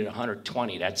can beat at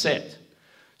 120. That's it.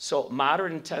 So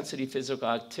moderate intensity physical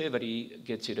activity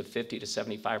gets you to 50 to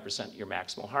 75% of your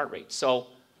maximal heart rate. So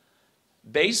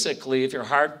basically, if your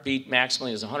heartbeat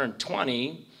maximally is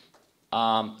 120,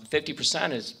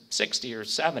 50% is 60 or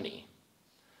 70.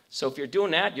 So if you're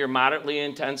doing that, you're moderately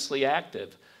intensely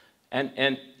active.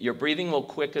 And your breathing will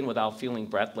quicken without feeling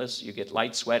breathless. You get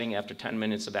light sweating after 10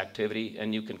 minutes of activity,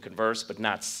 and you can converse but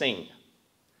not sing.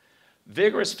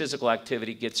 Vigorous physical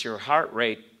activity gets your heart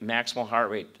rate, maximal heart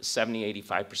rate, 70,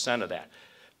 85% of that.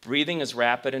 Breathing is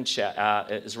rapid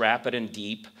and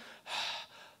deep.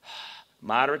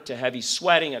 Moderate to heavy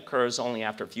sweating occurs only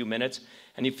after a few minutes,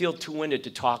 and you feel too winded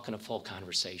to talk in a full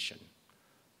conversation.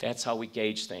 That's how we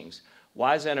gauge things.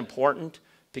 Why is that important?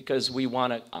 Because we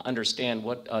want to understand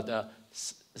what the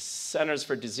Centers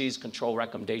for Disease Control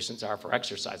recommendations are for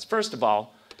exercise. First of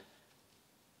all,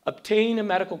 obtain a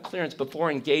medical clearance before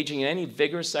engaging in any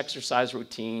vigorous exercise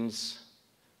routines.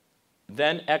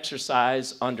 Then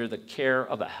exercise under the care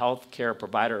of a health care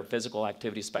provider or physical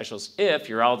activity specialist if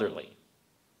you're elderly.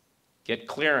 Get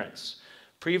clearance.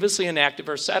 Previously inactive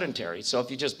or sedentary. So if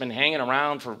you've just been hanging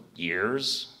around for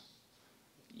years,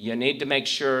 you need to make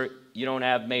sure you don't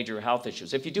have major health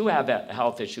issues. If you do have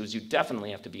health issues, you definitely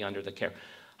have to be under the care.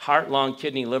 Heart, lung,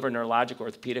 kidney, liver, neurologic,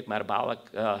 orthopedic, metabolic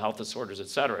health disorders, et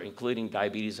cetera, including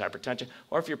diabetes, hypertension.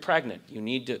 Or if you're pregnant, you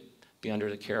need to be under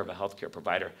the care of a healthcare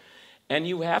provider. And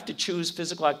you have to choose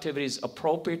physical activities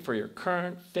appropriate for your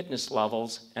current fitness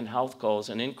levels and health goals,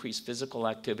 and increase physical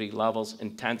activity levels,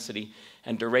 intensity,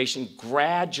 and duration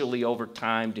gradually over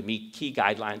time to meet key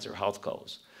guidelines or health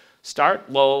goals.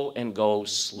 Start low and go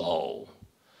slow.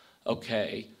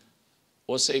 Okay,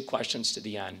 we'll save questions to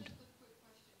the end.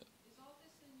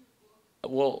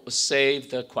 We'll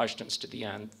save the questions to the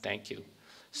end, thank you.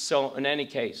 So in any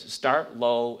case, start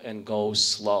low and go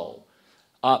slow.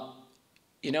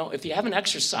 You know, if you haven't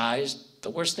exercised,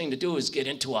 the worst thing to do is get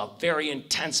into a very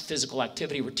intense physical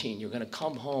activity routine. You're gonna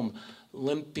come home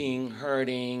limping,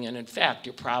 hurting, and in fact,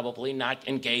 you're probably not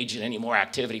engaged in any more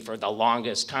activity for the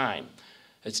longest time.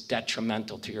 It's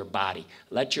detrimental to your body.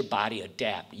 Let your body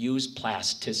adapt. Use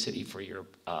plasticity for your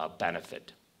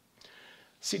benefit.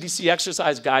 CDC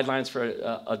exercise guidelines for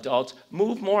adults.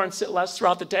 Move more and sit less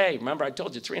throughout the day. Remember, I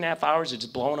told you 3.5 hours, you're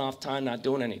just blowing off time, not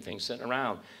doing anything, sitting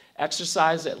around.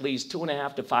 Exercise at least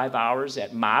 2.5 to 5 hours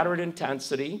at moderate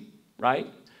intensity, right?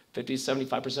 50 to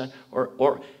 75%.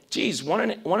 Or geez,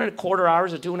 1.25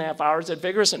 hours or 2.5 hours at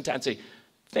vigorous intensity.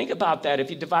 Think about that.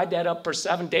 If you divide that up per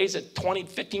 7 days at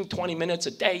 15, 20 minutes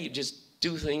a day, you just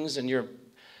do things and you're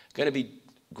going to be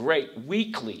great.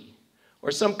 Weekly,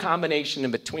 or some combination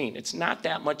in between. It's not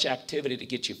that much activity to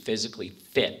get you physically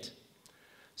fit.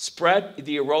 Spread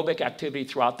the aerobic activity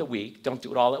throughout the week. Don't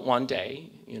do it all at one day.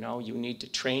 You know, you need to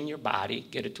train your body,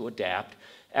 get it to adapt.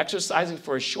 Exercising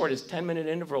for as short as 10-minute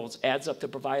intervals adds up to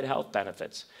provide health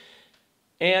benefits.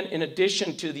 And in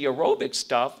addition to the aerobic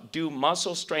stuff, do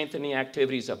muscle strengthening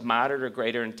activities of moderate or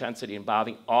greater intensity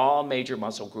involving all major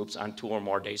muscle groups on 2 or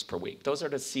more days per week. Those are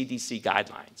the CDC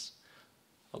guidelines.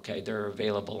 Okay, they're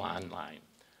available online.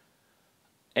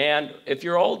 And if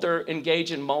you're older,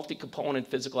 engage in multi-component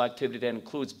physical activity that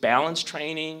includes balance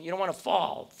training. You don't want to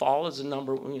fall. Fall is the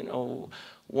number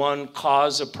one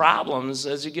cause of problems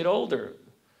as you get older.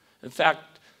 In fact,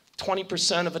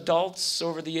 20% of adults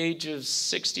over the age of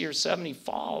 60 or 70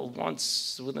 fall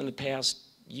once within the past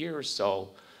year or so.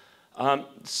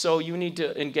 So you need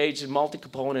to engage in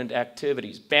multi-component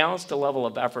activities. Balance the level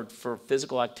of effort for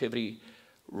physical activity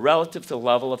relative to the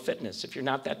level of fitness. If you're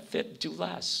not that fit, do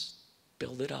less.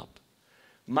 Build it up.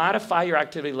 Modify your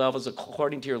activity levels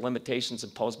according to your limitations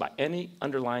imposed by any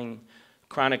underlying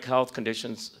chronic health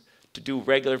conditions to do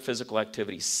regular physical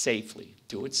activity safely.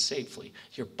 Do it safely.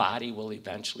 Your body will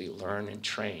eventually learn and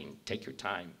train. Take your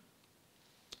time.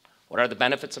 What are the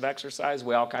benefits of exercise?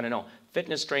 We all kind of know.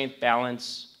 Fitness, strength,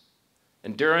 balance,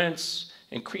 endurance,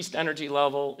 increased energy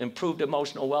level, improved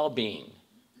emotional well-being.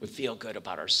 We feel good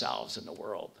about ourselves and the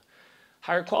world.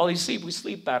 Higher quality sleep, we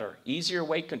sleep better. Easier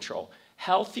weight control.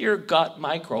 Healthier gut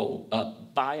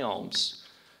microbiomes.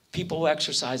 People who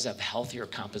exercise have healthier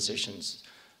compositions,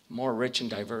 more rich and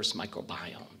diverse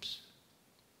microbiomes.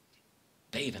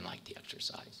 They even like the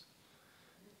exercise.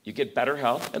 You get better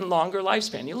health and longer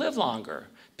lifespan. You live longer.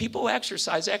 People who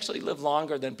exercise actually live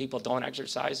longer than people who don't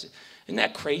exercise. Isn't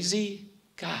that crazy?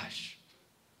 Gosh.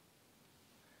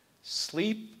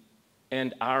 Sleep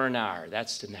and R&R,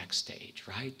 that's the next stage,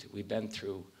 right? We've been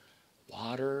through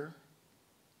water.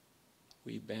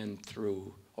 We've been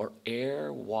through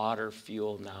air, water,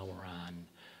 fuel, now we're on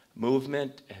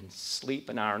movement and sleep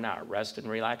and R&R, rest and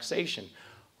relaxation.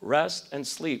 Rest and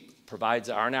sleep provides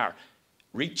R&R.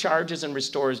 Recharges and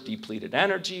restores depleted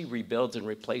energy, rebuilds and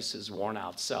replaces worn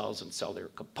out cells and cellular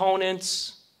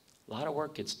components. A lot of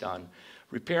work gets done.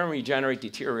 Repair and regenerate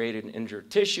deteriorated and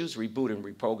injured tissues, reboot and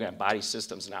reprogram body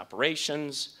systems and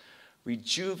operations,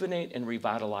 rejuvenate and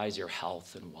revitalize your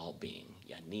health and well-being.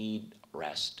 You need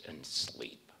rest and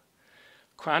sleep.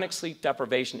 Chronic sleep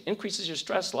deprivation increases your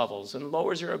stress levels and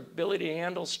lowers your ability to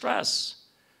handle stress.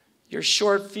 You're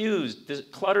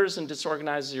short-fused, clutters and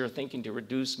disorganizes your thinking to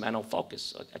reduce mental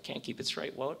focus. I can't keep it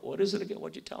straight. What is it again?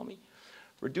 What'd you tell me?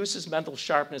 Reduces mental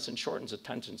sharpness and shortens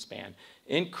attention span.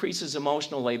 Increases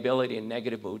emotional lability and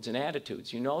negative moods and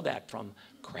attitudes. You know that from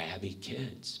crabby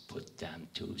kids. Put them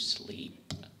to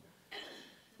sleep.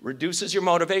 Reduces your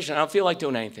motivation. I don't feel like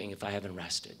doing anything if I haven't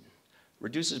rested.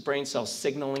 Reduces brain cell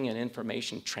signaling and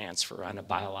information transfer on a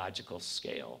biological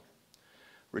scale.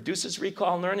 Reduces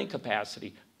recall and learning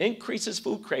capacity. Increases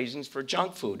food cravings for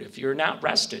junk food. If you're not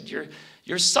rested,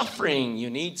 you're suffering. You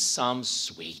need some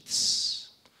sweets.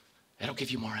 That'll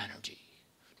give you more energy.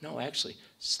 No, actually,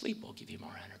 sleep will give you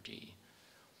more energy.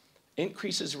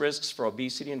 Increases risks for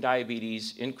obesity and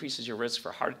diabetes. Increases your risk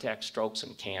for heart attack, strokes,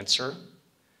 and cancer.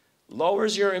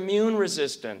 Lowers your immune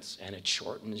resistance, and it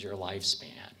shortens your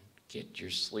lifespan. Get your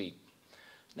sleep.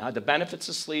 Now, the benefits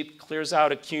of sleep: clears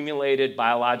out accumulated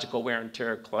biological wear and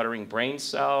tear, cluttering brain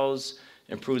cells,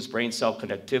 improves brain cell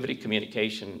connectivity,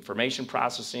 communication, information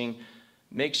processing,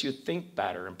 makes you think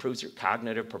better, improves your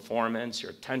cognitive performance,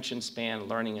 your attention span,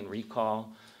 learning and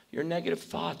recall. Your negative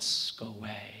thoughts go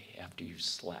away after you've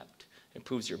slept.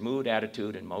 Improves your mood,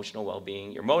 attitude, and emotional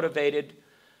well-being. You're motivated,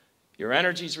 your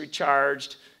energy's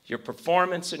recharged, your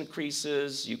performance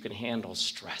increases, you can handle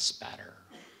stress better.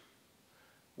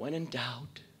 When in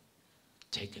doubt,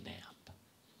 take a nap.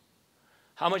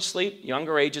 How much sleep?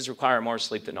 Younger ages require more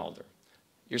sleep than older.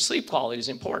 Your sleep quality is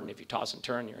important. If you toss and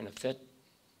turn, you're in a fit,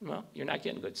 well, you're not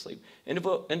getting good sleep.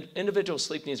 Individual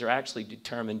sleep needs are actually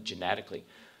determined genetically.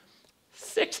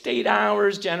 6 to 8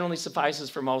 hours generally suffices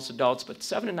for most adults, but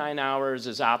 7 to 9 hours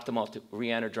is optimal to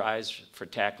re-energize for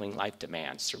tackling life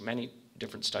demands. Through many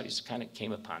different studies kind of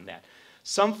came upon that.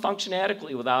 Some function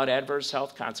adequately without adverse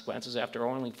health consequences after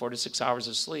only 4 to 6 hours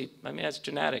of sleep. I mean, that's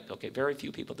genetic. Okay, very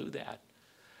few people do that.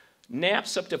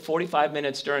 Naps up to 45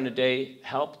 minutes during the day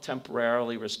help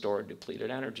temporarily restore depleted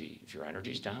energy. If your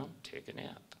energy's down, take a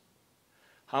nap.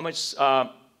 How much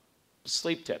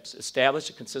sleep tips? Establish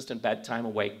a consistent bedtime,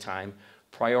 awake time.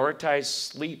 Prioritize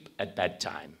sleep at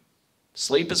bedtime.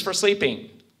 Sleep is for sleeping,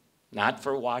 not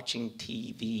for watching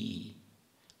TV,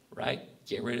 right?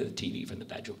 Get rid of the TV from the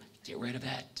bedroom. Get rid of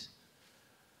it.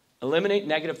 Eliminate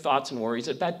negative thoughts and worries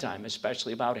at bedtime,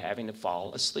 especially about having to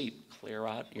fall asleep. Clear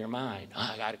out your mind.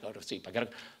 Oh, I got to go to sleep. I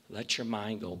got to let your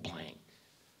mind go blank.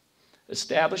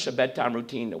 Establish a bedtime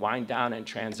routine to wind down and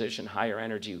transition higher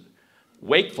energy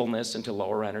wakefulness into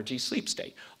lower energy sleep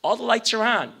state. All the lights are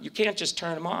on. You can't just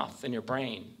turn them off in your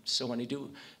brain. So when you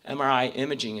do MRI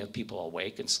imaging of people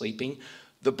awake and sleeping,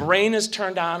 the brain is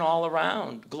turned on all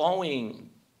around, glowing.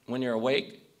 When you're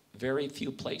awake, very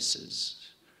few places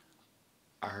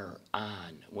are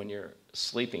on when you're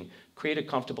sleeping. Create a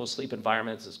comfortable sleep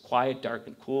environment that's quiet, dark,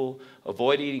 and cool.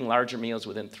 Avoid eating larger meals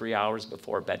within 3 hours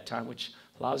before bedtime, which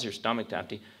allows your stomach to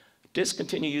empty.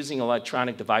 Discontinue using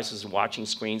electronic devices and watching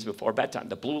screens before bedtime.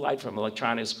 The blue light from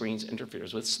electronic screens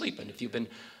interferes with sleep. And if you've been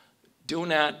doing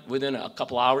that within a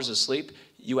couple hours of sleep,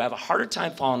 you have a harder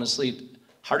time falling asleep,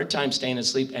 harder time staying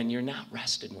asleep, and you're not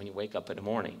rested when you wake up in the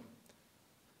morning.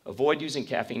 Avoid using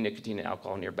caffeine, nicotine, and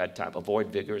alcohol near bedtime. Avoid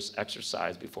vigorous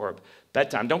exercise before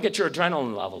bedtime. Don't get your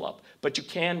adrenaline level up, but you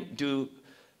can do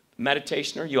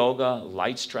meditation or yoga,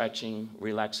 light stretching,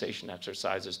 relaxation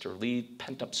exercises to relieve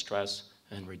pent-up stress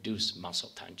and reduce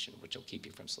muscle tension, which will keep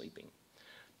you from sleeping.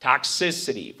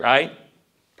 Toxicity, right?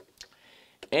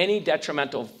 Any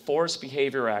detrimental forced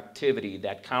behavior or activity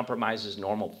that compromises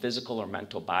normal physical or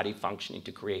mental body functioning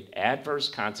to create adverse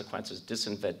consequences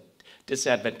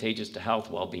disadvantageous to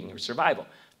health, well-being, or survival.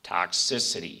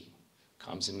 Toxicity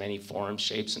comes in many forms,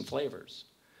 shapes, and flavors.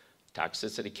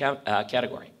 Toxicity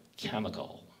category,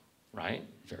 chemical, right?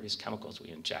 Various chemicals we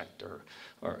inject or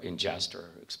ingest or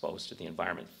expose to the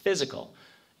environment. Physical,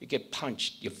 you get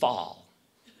punched, you fall,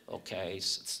 okay?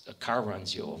 A car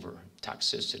runs you over,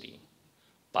 toxicity.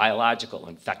 Biological,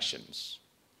 infections.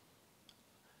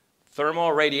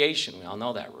 Thermal radiation, we all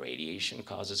know that radiation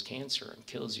causes cancer and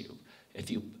kills you. If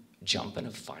you jump in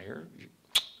a fire,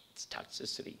 it's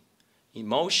toxicity.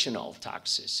 Emotional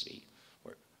toxicity,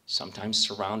 we're sometimes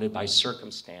surrounded by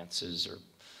circumstances or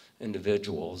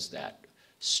individuals that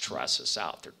stress us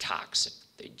out. They're toxic.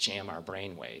 They jam our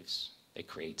brain waves. They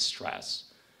create stress.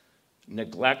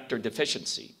 Neglect or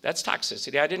deficiency, that's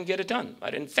toxicity. I didn't get it done. I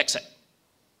didn't fix it.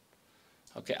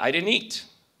 Okay, I didn't eat.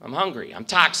 I'm hungry. I'm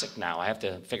toxic now. I have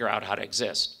to figure out how to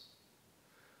exist.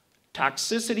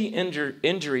 Toxicity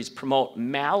injuries promote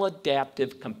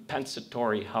maladaptive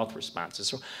compensatory health responses.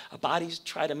 So our bodies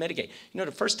try to mitigate. You know,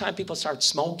 the first time people start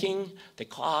smoking, they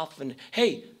cough and,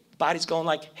 hey, the body's going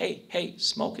like, hey,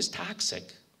 smoke is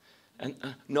toxic. And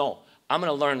no, I'm going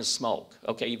to learn to smoke.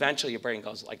 Okay, eventually your brain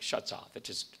goes like, shuts off. It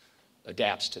just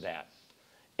adapts to that.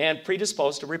 And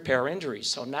predisposed to repair injuries.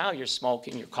 So now you're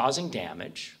smoking, you're causing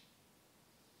damage.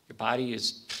 Your body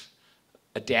is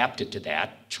adapted to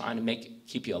that, trying to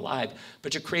keep you alive,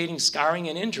 but you're creating scarring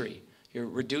and injury. You're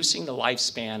reducing the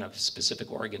lifespan of specific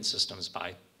organ systems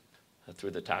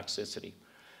through the toxicity.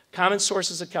 Common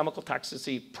sources of chemical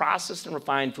toxicity, processed and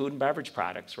refined food and beverage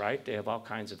products, right? They have all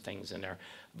kinds of things in there.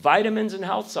 Vitamins and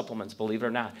health supplements, believe it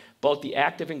or not. Both the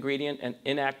active ingredient and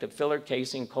inactive filler,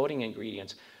 casing, coating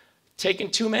ingredients.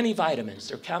 Taking too many vitamins,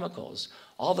 they're chemicals.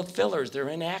 All the fillers, they're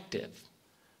inactive.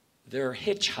 They're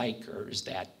hitchhikers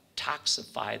that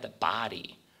toxify the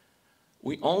body.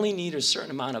 We only need a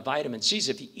certain amount of vitamins. Geez,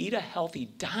 if you eat a healthy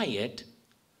diet,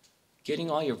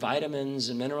 getting all your vitamins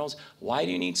and minerals, why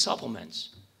do you need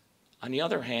supplements? On the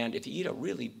other hand, if you eat a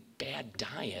really bad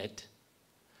diet,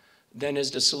 then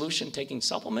is the solution taking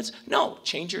supplements? No,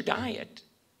 change your diet.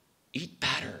 Eat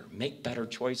better, make better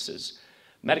choices.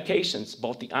 Medications,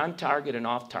 both the on-target and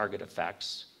off-target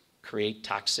effects, create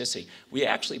toxicity. We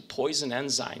actually poison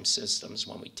enzyme systems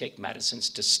when we take medicines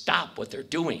to stop what they're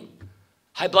doing.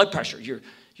 High blood pressure,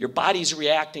 your body's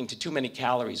reacting to too many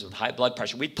calories with high blood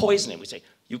pressure. We poison it. We say,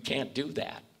 you can't do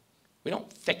that. We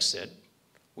don't fix it.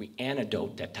 We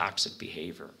antidote that toxic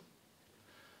behavior.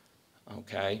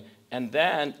 Okay? And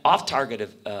then off-target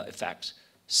effects,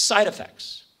 side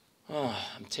effects. Oh,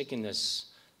 I'm taking this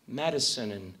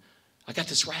medicine and I got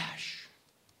this rash.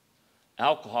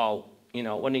 Alcohol, you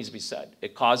know, what needs to be said?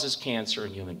 It causes cancer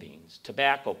in human beings.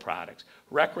 Tobacco products,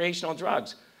 recreational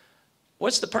drugs.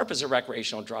 What's the purpose of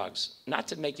recreational drugs? Not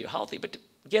to make you healthy, but to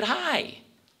get high.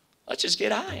 Let's just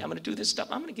get high. I'm going to do this stuff.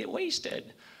 I'm going to get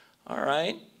wasted. All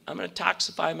right? I'm going to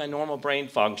toxify my normal brain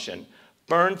function.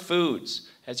 Burn foods.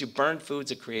 As you burn foods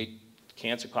that create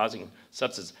cancer-causing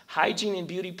substances. Hygiene and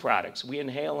beauty products. We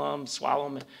inhale them, swallow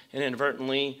them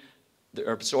inadvertently.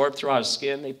 They're absorbed through our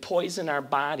skin. They poison our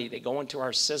body. They go into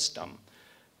our system.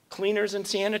 Cleaners and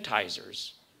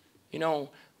sanitizers. You know,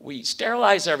 we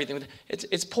sterilize everything.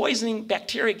 It's poisoning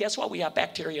bacteria. Guess what? We have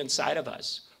bacteria inside of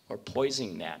us. We're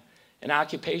poisoning that. And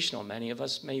occupational, many of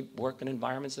us may work in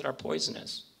environments that are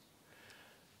poisonous.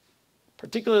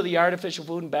 Particularly the artificial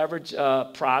food and beverage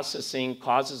processing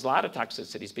causes a lot of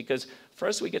toxicities because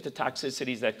first we get the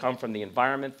toxicities that come from the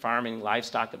environment, farming,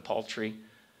 livestock, and poultry.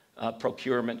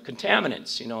 Procurement,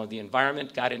 contaminants. You know, the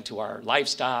environment got into our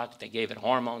livestock, they gave it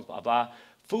hormones, blah, blah.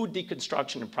 food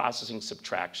deconstruction and processing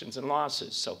subtractions and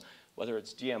losses. So whether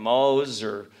it's GMOs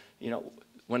or,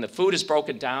 when the food is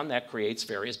broken down, that creates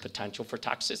various potential for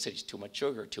toxicities, too much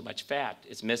sugar, too much fat,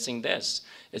 it's missing this,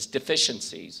 it's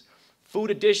deficiencies. Food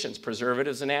additions,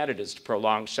 preservatives and additives to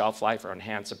prolong shelf life or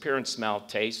enhance appearance, smell,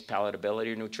 taste,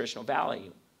 palatability, or nutritional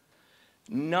value.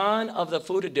 None of the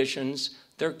food additions,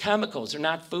 they're chemicals, they're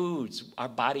not foods. Our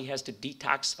body has to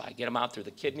detoxify, get them out through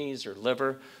the kidneys or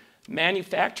liver.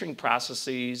 Manufacturing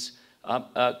processes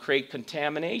create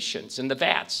contaminations in the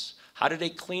vats. How do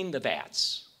they clean the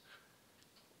vats?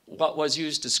 What was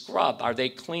used to scrub? Are they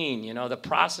clean? The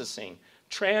processing,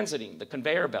 transiting, the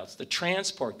conveyor belts, the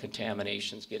transport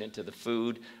contaminations get into the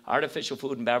food, artificial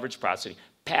food and beverage processing,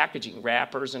 packaging,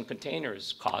 wrappers, and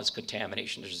containers cause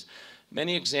contamination. There's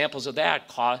many examples of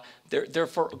that. They're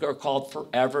called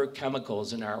forever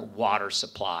chemicals in our water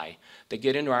supply. They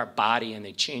get into our body and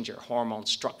they change our hormone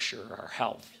structure, our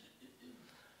health.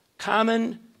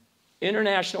 Common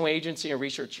international agency and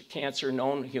research of cancer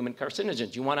known human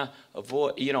carcinogens. You want to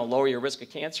avoid, lower your risk of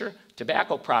cancer?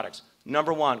 Tobacco products,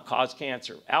 number 1, cause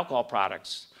cancer. Alcohol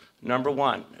products, number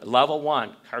 1, level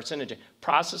 1, carcinogen.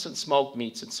 Processed and smoked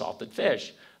meats and salted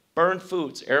fish. Burned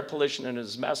foods, air pollution and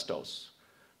asbestos.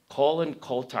 Coal and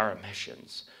coal tar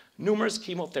emissions. Numerous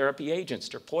chemotherapy agents,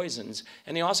 they're poisons,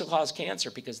 and they also cause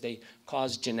cancer because they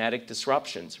cause genetic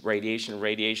disruptions,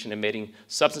 radiation-emitting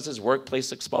substances,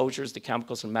 workplace exposures to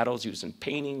chemicals and metals used in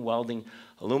painting, welding,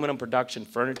 aluminum production,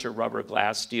 furniture, rubber,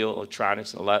 glass, steel,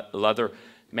 electronics, and leather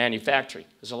manufacturing.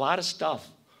 There's a lot of stuff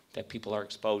that people are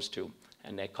exposed to,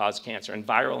 and they cause cancer, and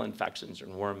viral infections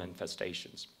and worm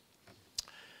infestations.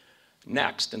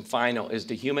 Next and final is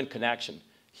the human connection.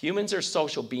 Humans are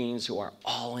social beings who are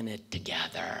all in it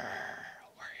together.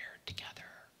 We're here together.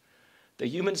 The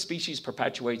human species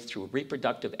perpetuates through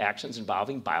reproductive actions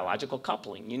involving biological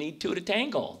coupling. You need two to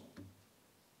tangle.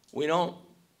 We don't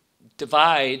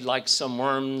divide like some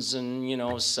worms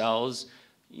and, cells.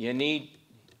 You need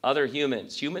other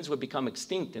humans. Humans would become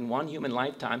extinct in one human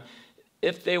lifetime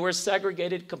if they were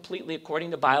segregated completely according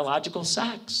to biological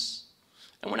sex.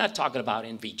 And we're not talking about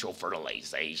in vitro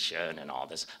fertilization and all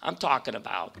this. I'm talking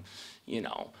about,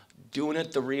 doing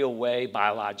it the real way,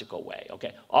 biological way,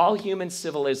 okay? All human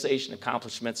civilization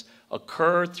accomplishments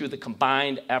occur through the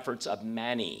combined efforts of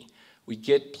many. We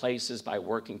get places by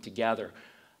working together.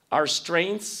 Our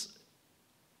strengths,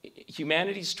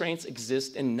 humanity's strengths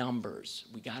exist in numbers.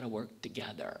 We gotta work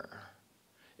together.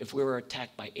 If we were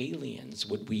attacked by aliens,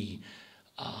 would we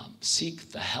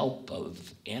seek the help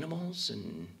of animals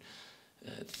and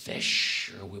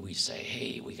fish, or would we say,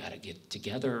 hey, we got to get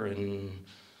together and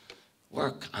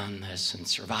work on this and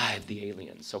survive the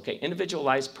aliens? Okay,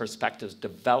 individualized perspectives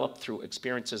develop through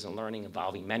experiences and learning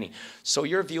involving many. So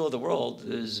your view of the world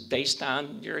is based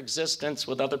on your existence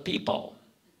with other people.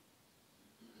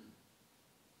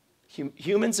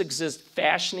 Humans exist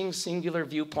fashioning singular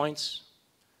viewpoints.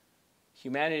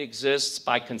 Humanity exists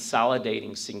by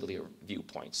consolidating singular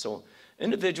viewpoints. So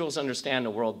individuals understand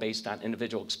the world based on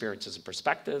individual experiences and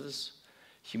perspectives.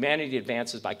 Humanity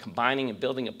advances by combining and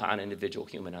building upon individual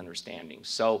human understanding.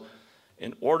 So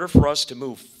in order for us to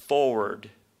move forward,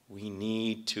 we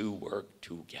need to work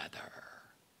together.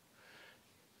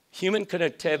 Human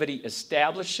connectivity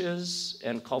establishes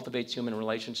and cultivates human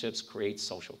relationships, creates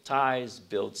social ties,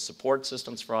 builds support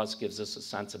systems for us, gives us a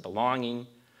sense of belonging,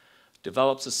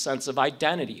 develops a sense of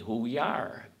identity, who we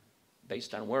are,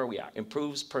 based on where we are,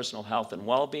 improves personal health and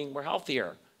well-being, we're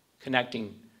healthier,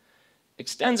 connecting,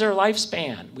 extends our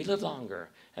lifespan, we live longer,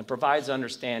 and provides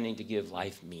understanding to give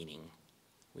life meaning.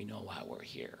 We know why we're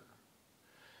here.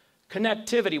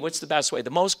 Connectivity, what's the best way? The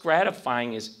most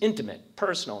gratifying is intimate,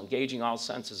 personal, engaging all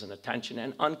senses and attention,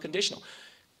 and unconditional.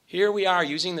 Here we are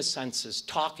using the senses,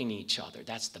 talking to each other,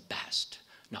 that's the best.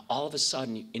 Now all of a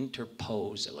sudden you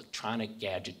interpose electronic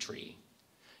gadgetry.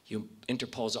 You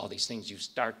interpose all these things, you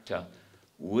start to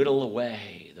whittle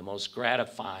away the most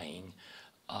gratifying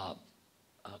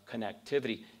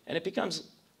connectivity, and it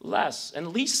becomes less and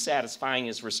least satisfying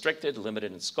is restricted,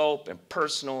 limited in scope, and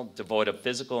personal, devoid of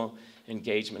physical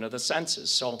engagement of the senses.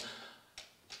 So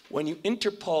when you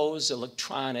interpose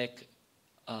electronic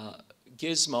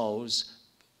gizmos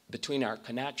between our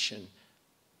connection,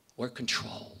 we're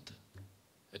controlled.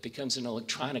 It becomes an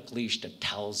electronic leash that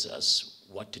tells us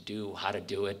what to do, how to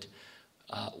do it.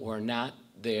 We're not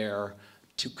there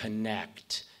to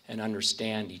connect and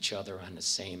understand each other on the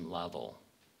same level.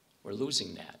 We're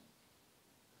losing that.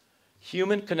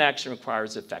 Human connection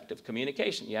requires effective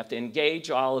communication. You have to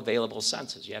engage all available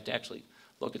senses. You have to actually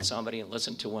look at somebody and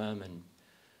listen to them and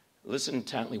listen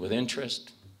intently with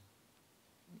interest.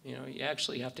 You know, you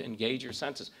actually have to engage your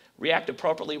senses. React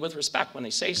appropriately with respect when they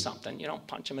say something. You don't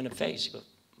punch them in the face. You go,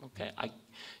 okay,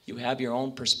 you have your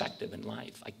own perspective in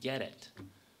life. I get it.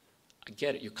 I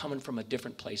get it. You're coming from a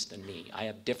different place than me. I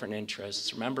have different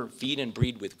interests. Remember, feed and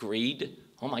breed with greed?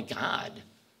 Oh my God.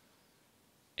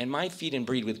 And my feed and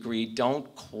breed with greed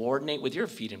don't coordinate with your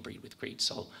feed and breed with greed.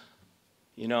 So,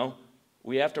 you know,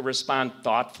 we have to respond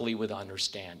thoughtfully with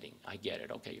understanding. I get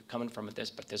it. Okay, you're coming from this,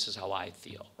 but this is how I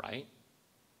feel, right?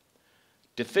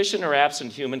 Deficient or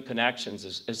absent human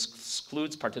connections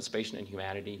excludes participation in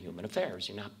humanity and human affairs.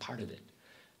 You're not part of it.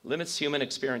 Limits human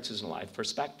experiences in life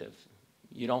perspective.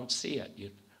 You don't see it. You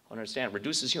don't understand.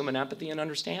 Reduces human empathy and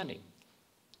understanding.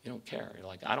 You don't care. You're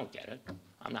like, I don't get it.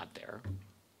 I'm not there.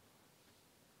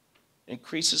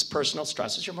 Increases personal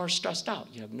stresses. You're more stressed out.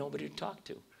 You have nobody to talk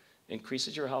to.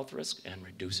 Increases your health risk and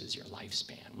reduces your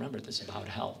lifespan. Remember, this is about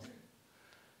health.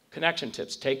 Connection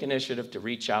tips. Take initiative to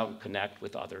reach out and connect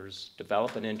with others.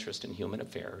 Develop an interest in human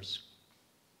affairs.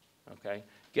 Okay?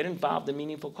 Get involved in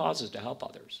meaningful causes to help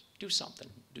others. Do something.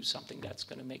 Do something that's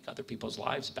going to make other people's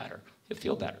lives better. You'll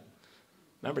feel better.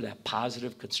 Remember that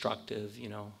positive, constructive, you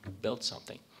know, build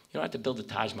something. You don't have to build a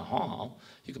Taj Mahal.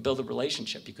 You could build a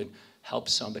relationship. You could help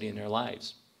somebody in their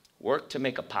lives. Work to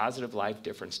make a positive life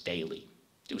difference daily.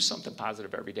 Do something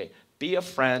positive every day. Be a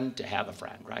friend to have a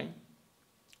friend, right?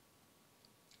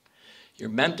 Your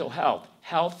mental health.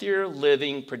 Healthier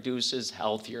living produces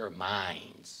healthier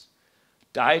minds.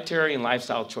 Dietary and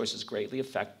lifestyle choices greatly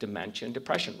affect dementia and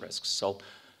depression risks. So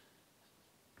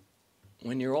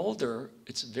when you're older,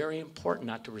 it's very important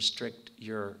not to restrict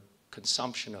your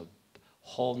consumption of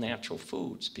whole natural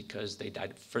foods because they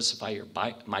diversify your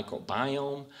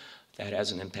microbiome. That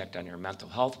has an impact on your mental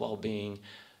health well-being.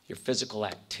 Your physical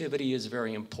activity is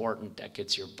very important. That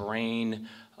gets your brain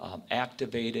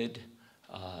activated,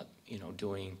 you know,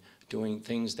 doing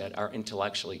things that are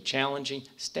intellectually challenging.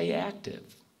 Stay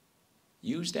active.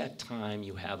 Use that time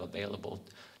you have available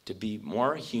to be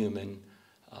more human,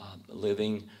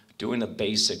 living, doing the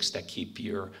basics that keep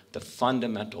the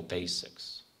fundamental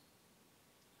basics.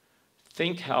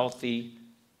 Think healthy,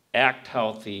 act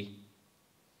healthy,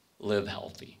 live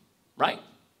healthy, right?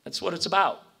 That's what it's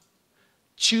about.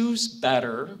 Choose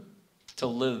better to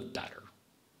live better,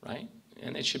 right?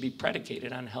 And it should be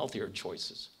predicated on healthier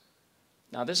choices.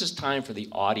 Now, this is time for the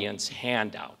audience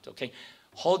handout, okay?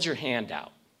 Hold your hand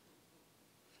out.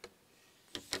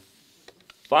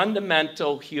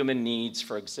 Fundamental human needs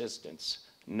for existence.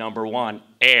 Number 1,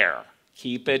 air.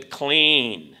 Keep it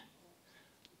clean.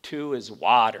 2 is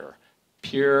water.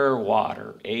 Pure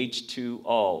water,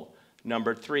 H2O.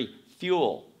 Number 3,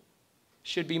 fuel.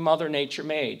 Should be Mother Nature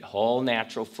made, whole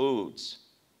natural foods.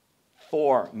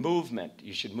 4, movement.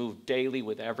 You should move daily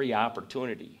with every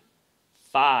opportunity.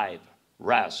 5,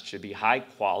 rest. Should be high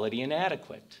quality and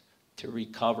adequate to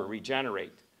recover,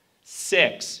 regenerate.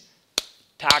 6,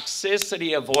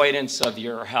 toxicity avoidance of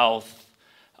your health,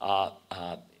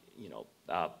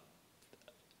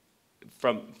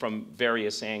 from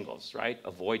various angles, right?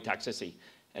 Avoid toxicity.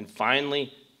 And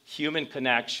finally, human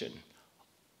connection.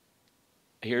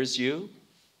 Here's you,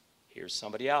 here's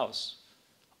somebody else.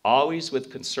 Always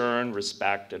with concern,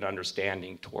 respect, and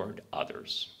understanding toward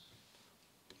others.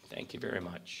 Thank you very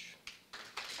much.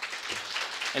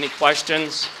 Any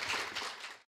questions?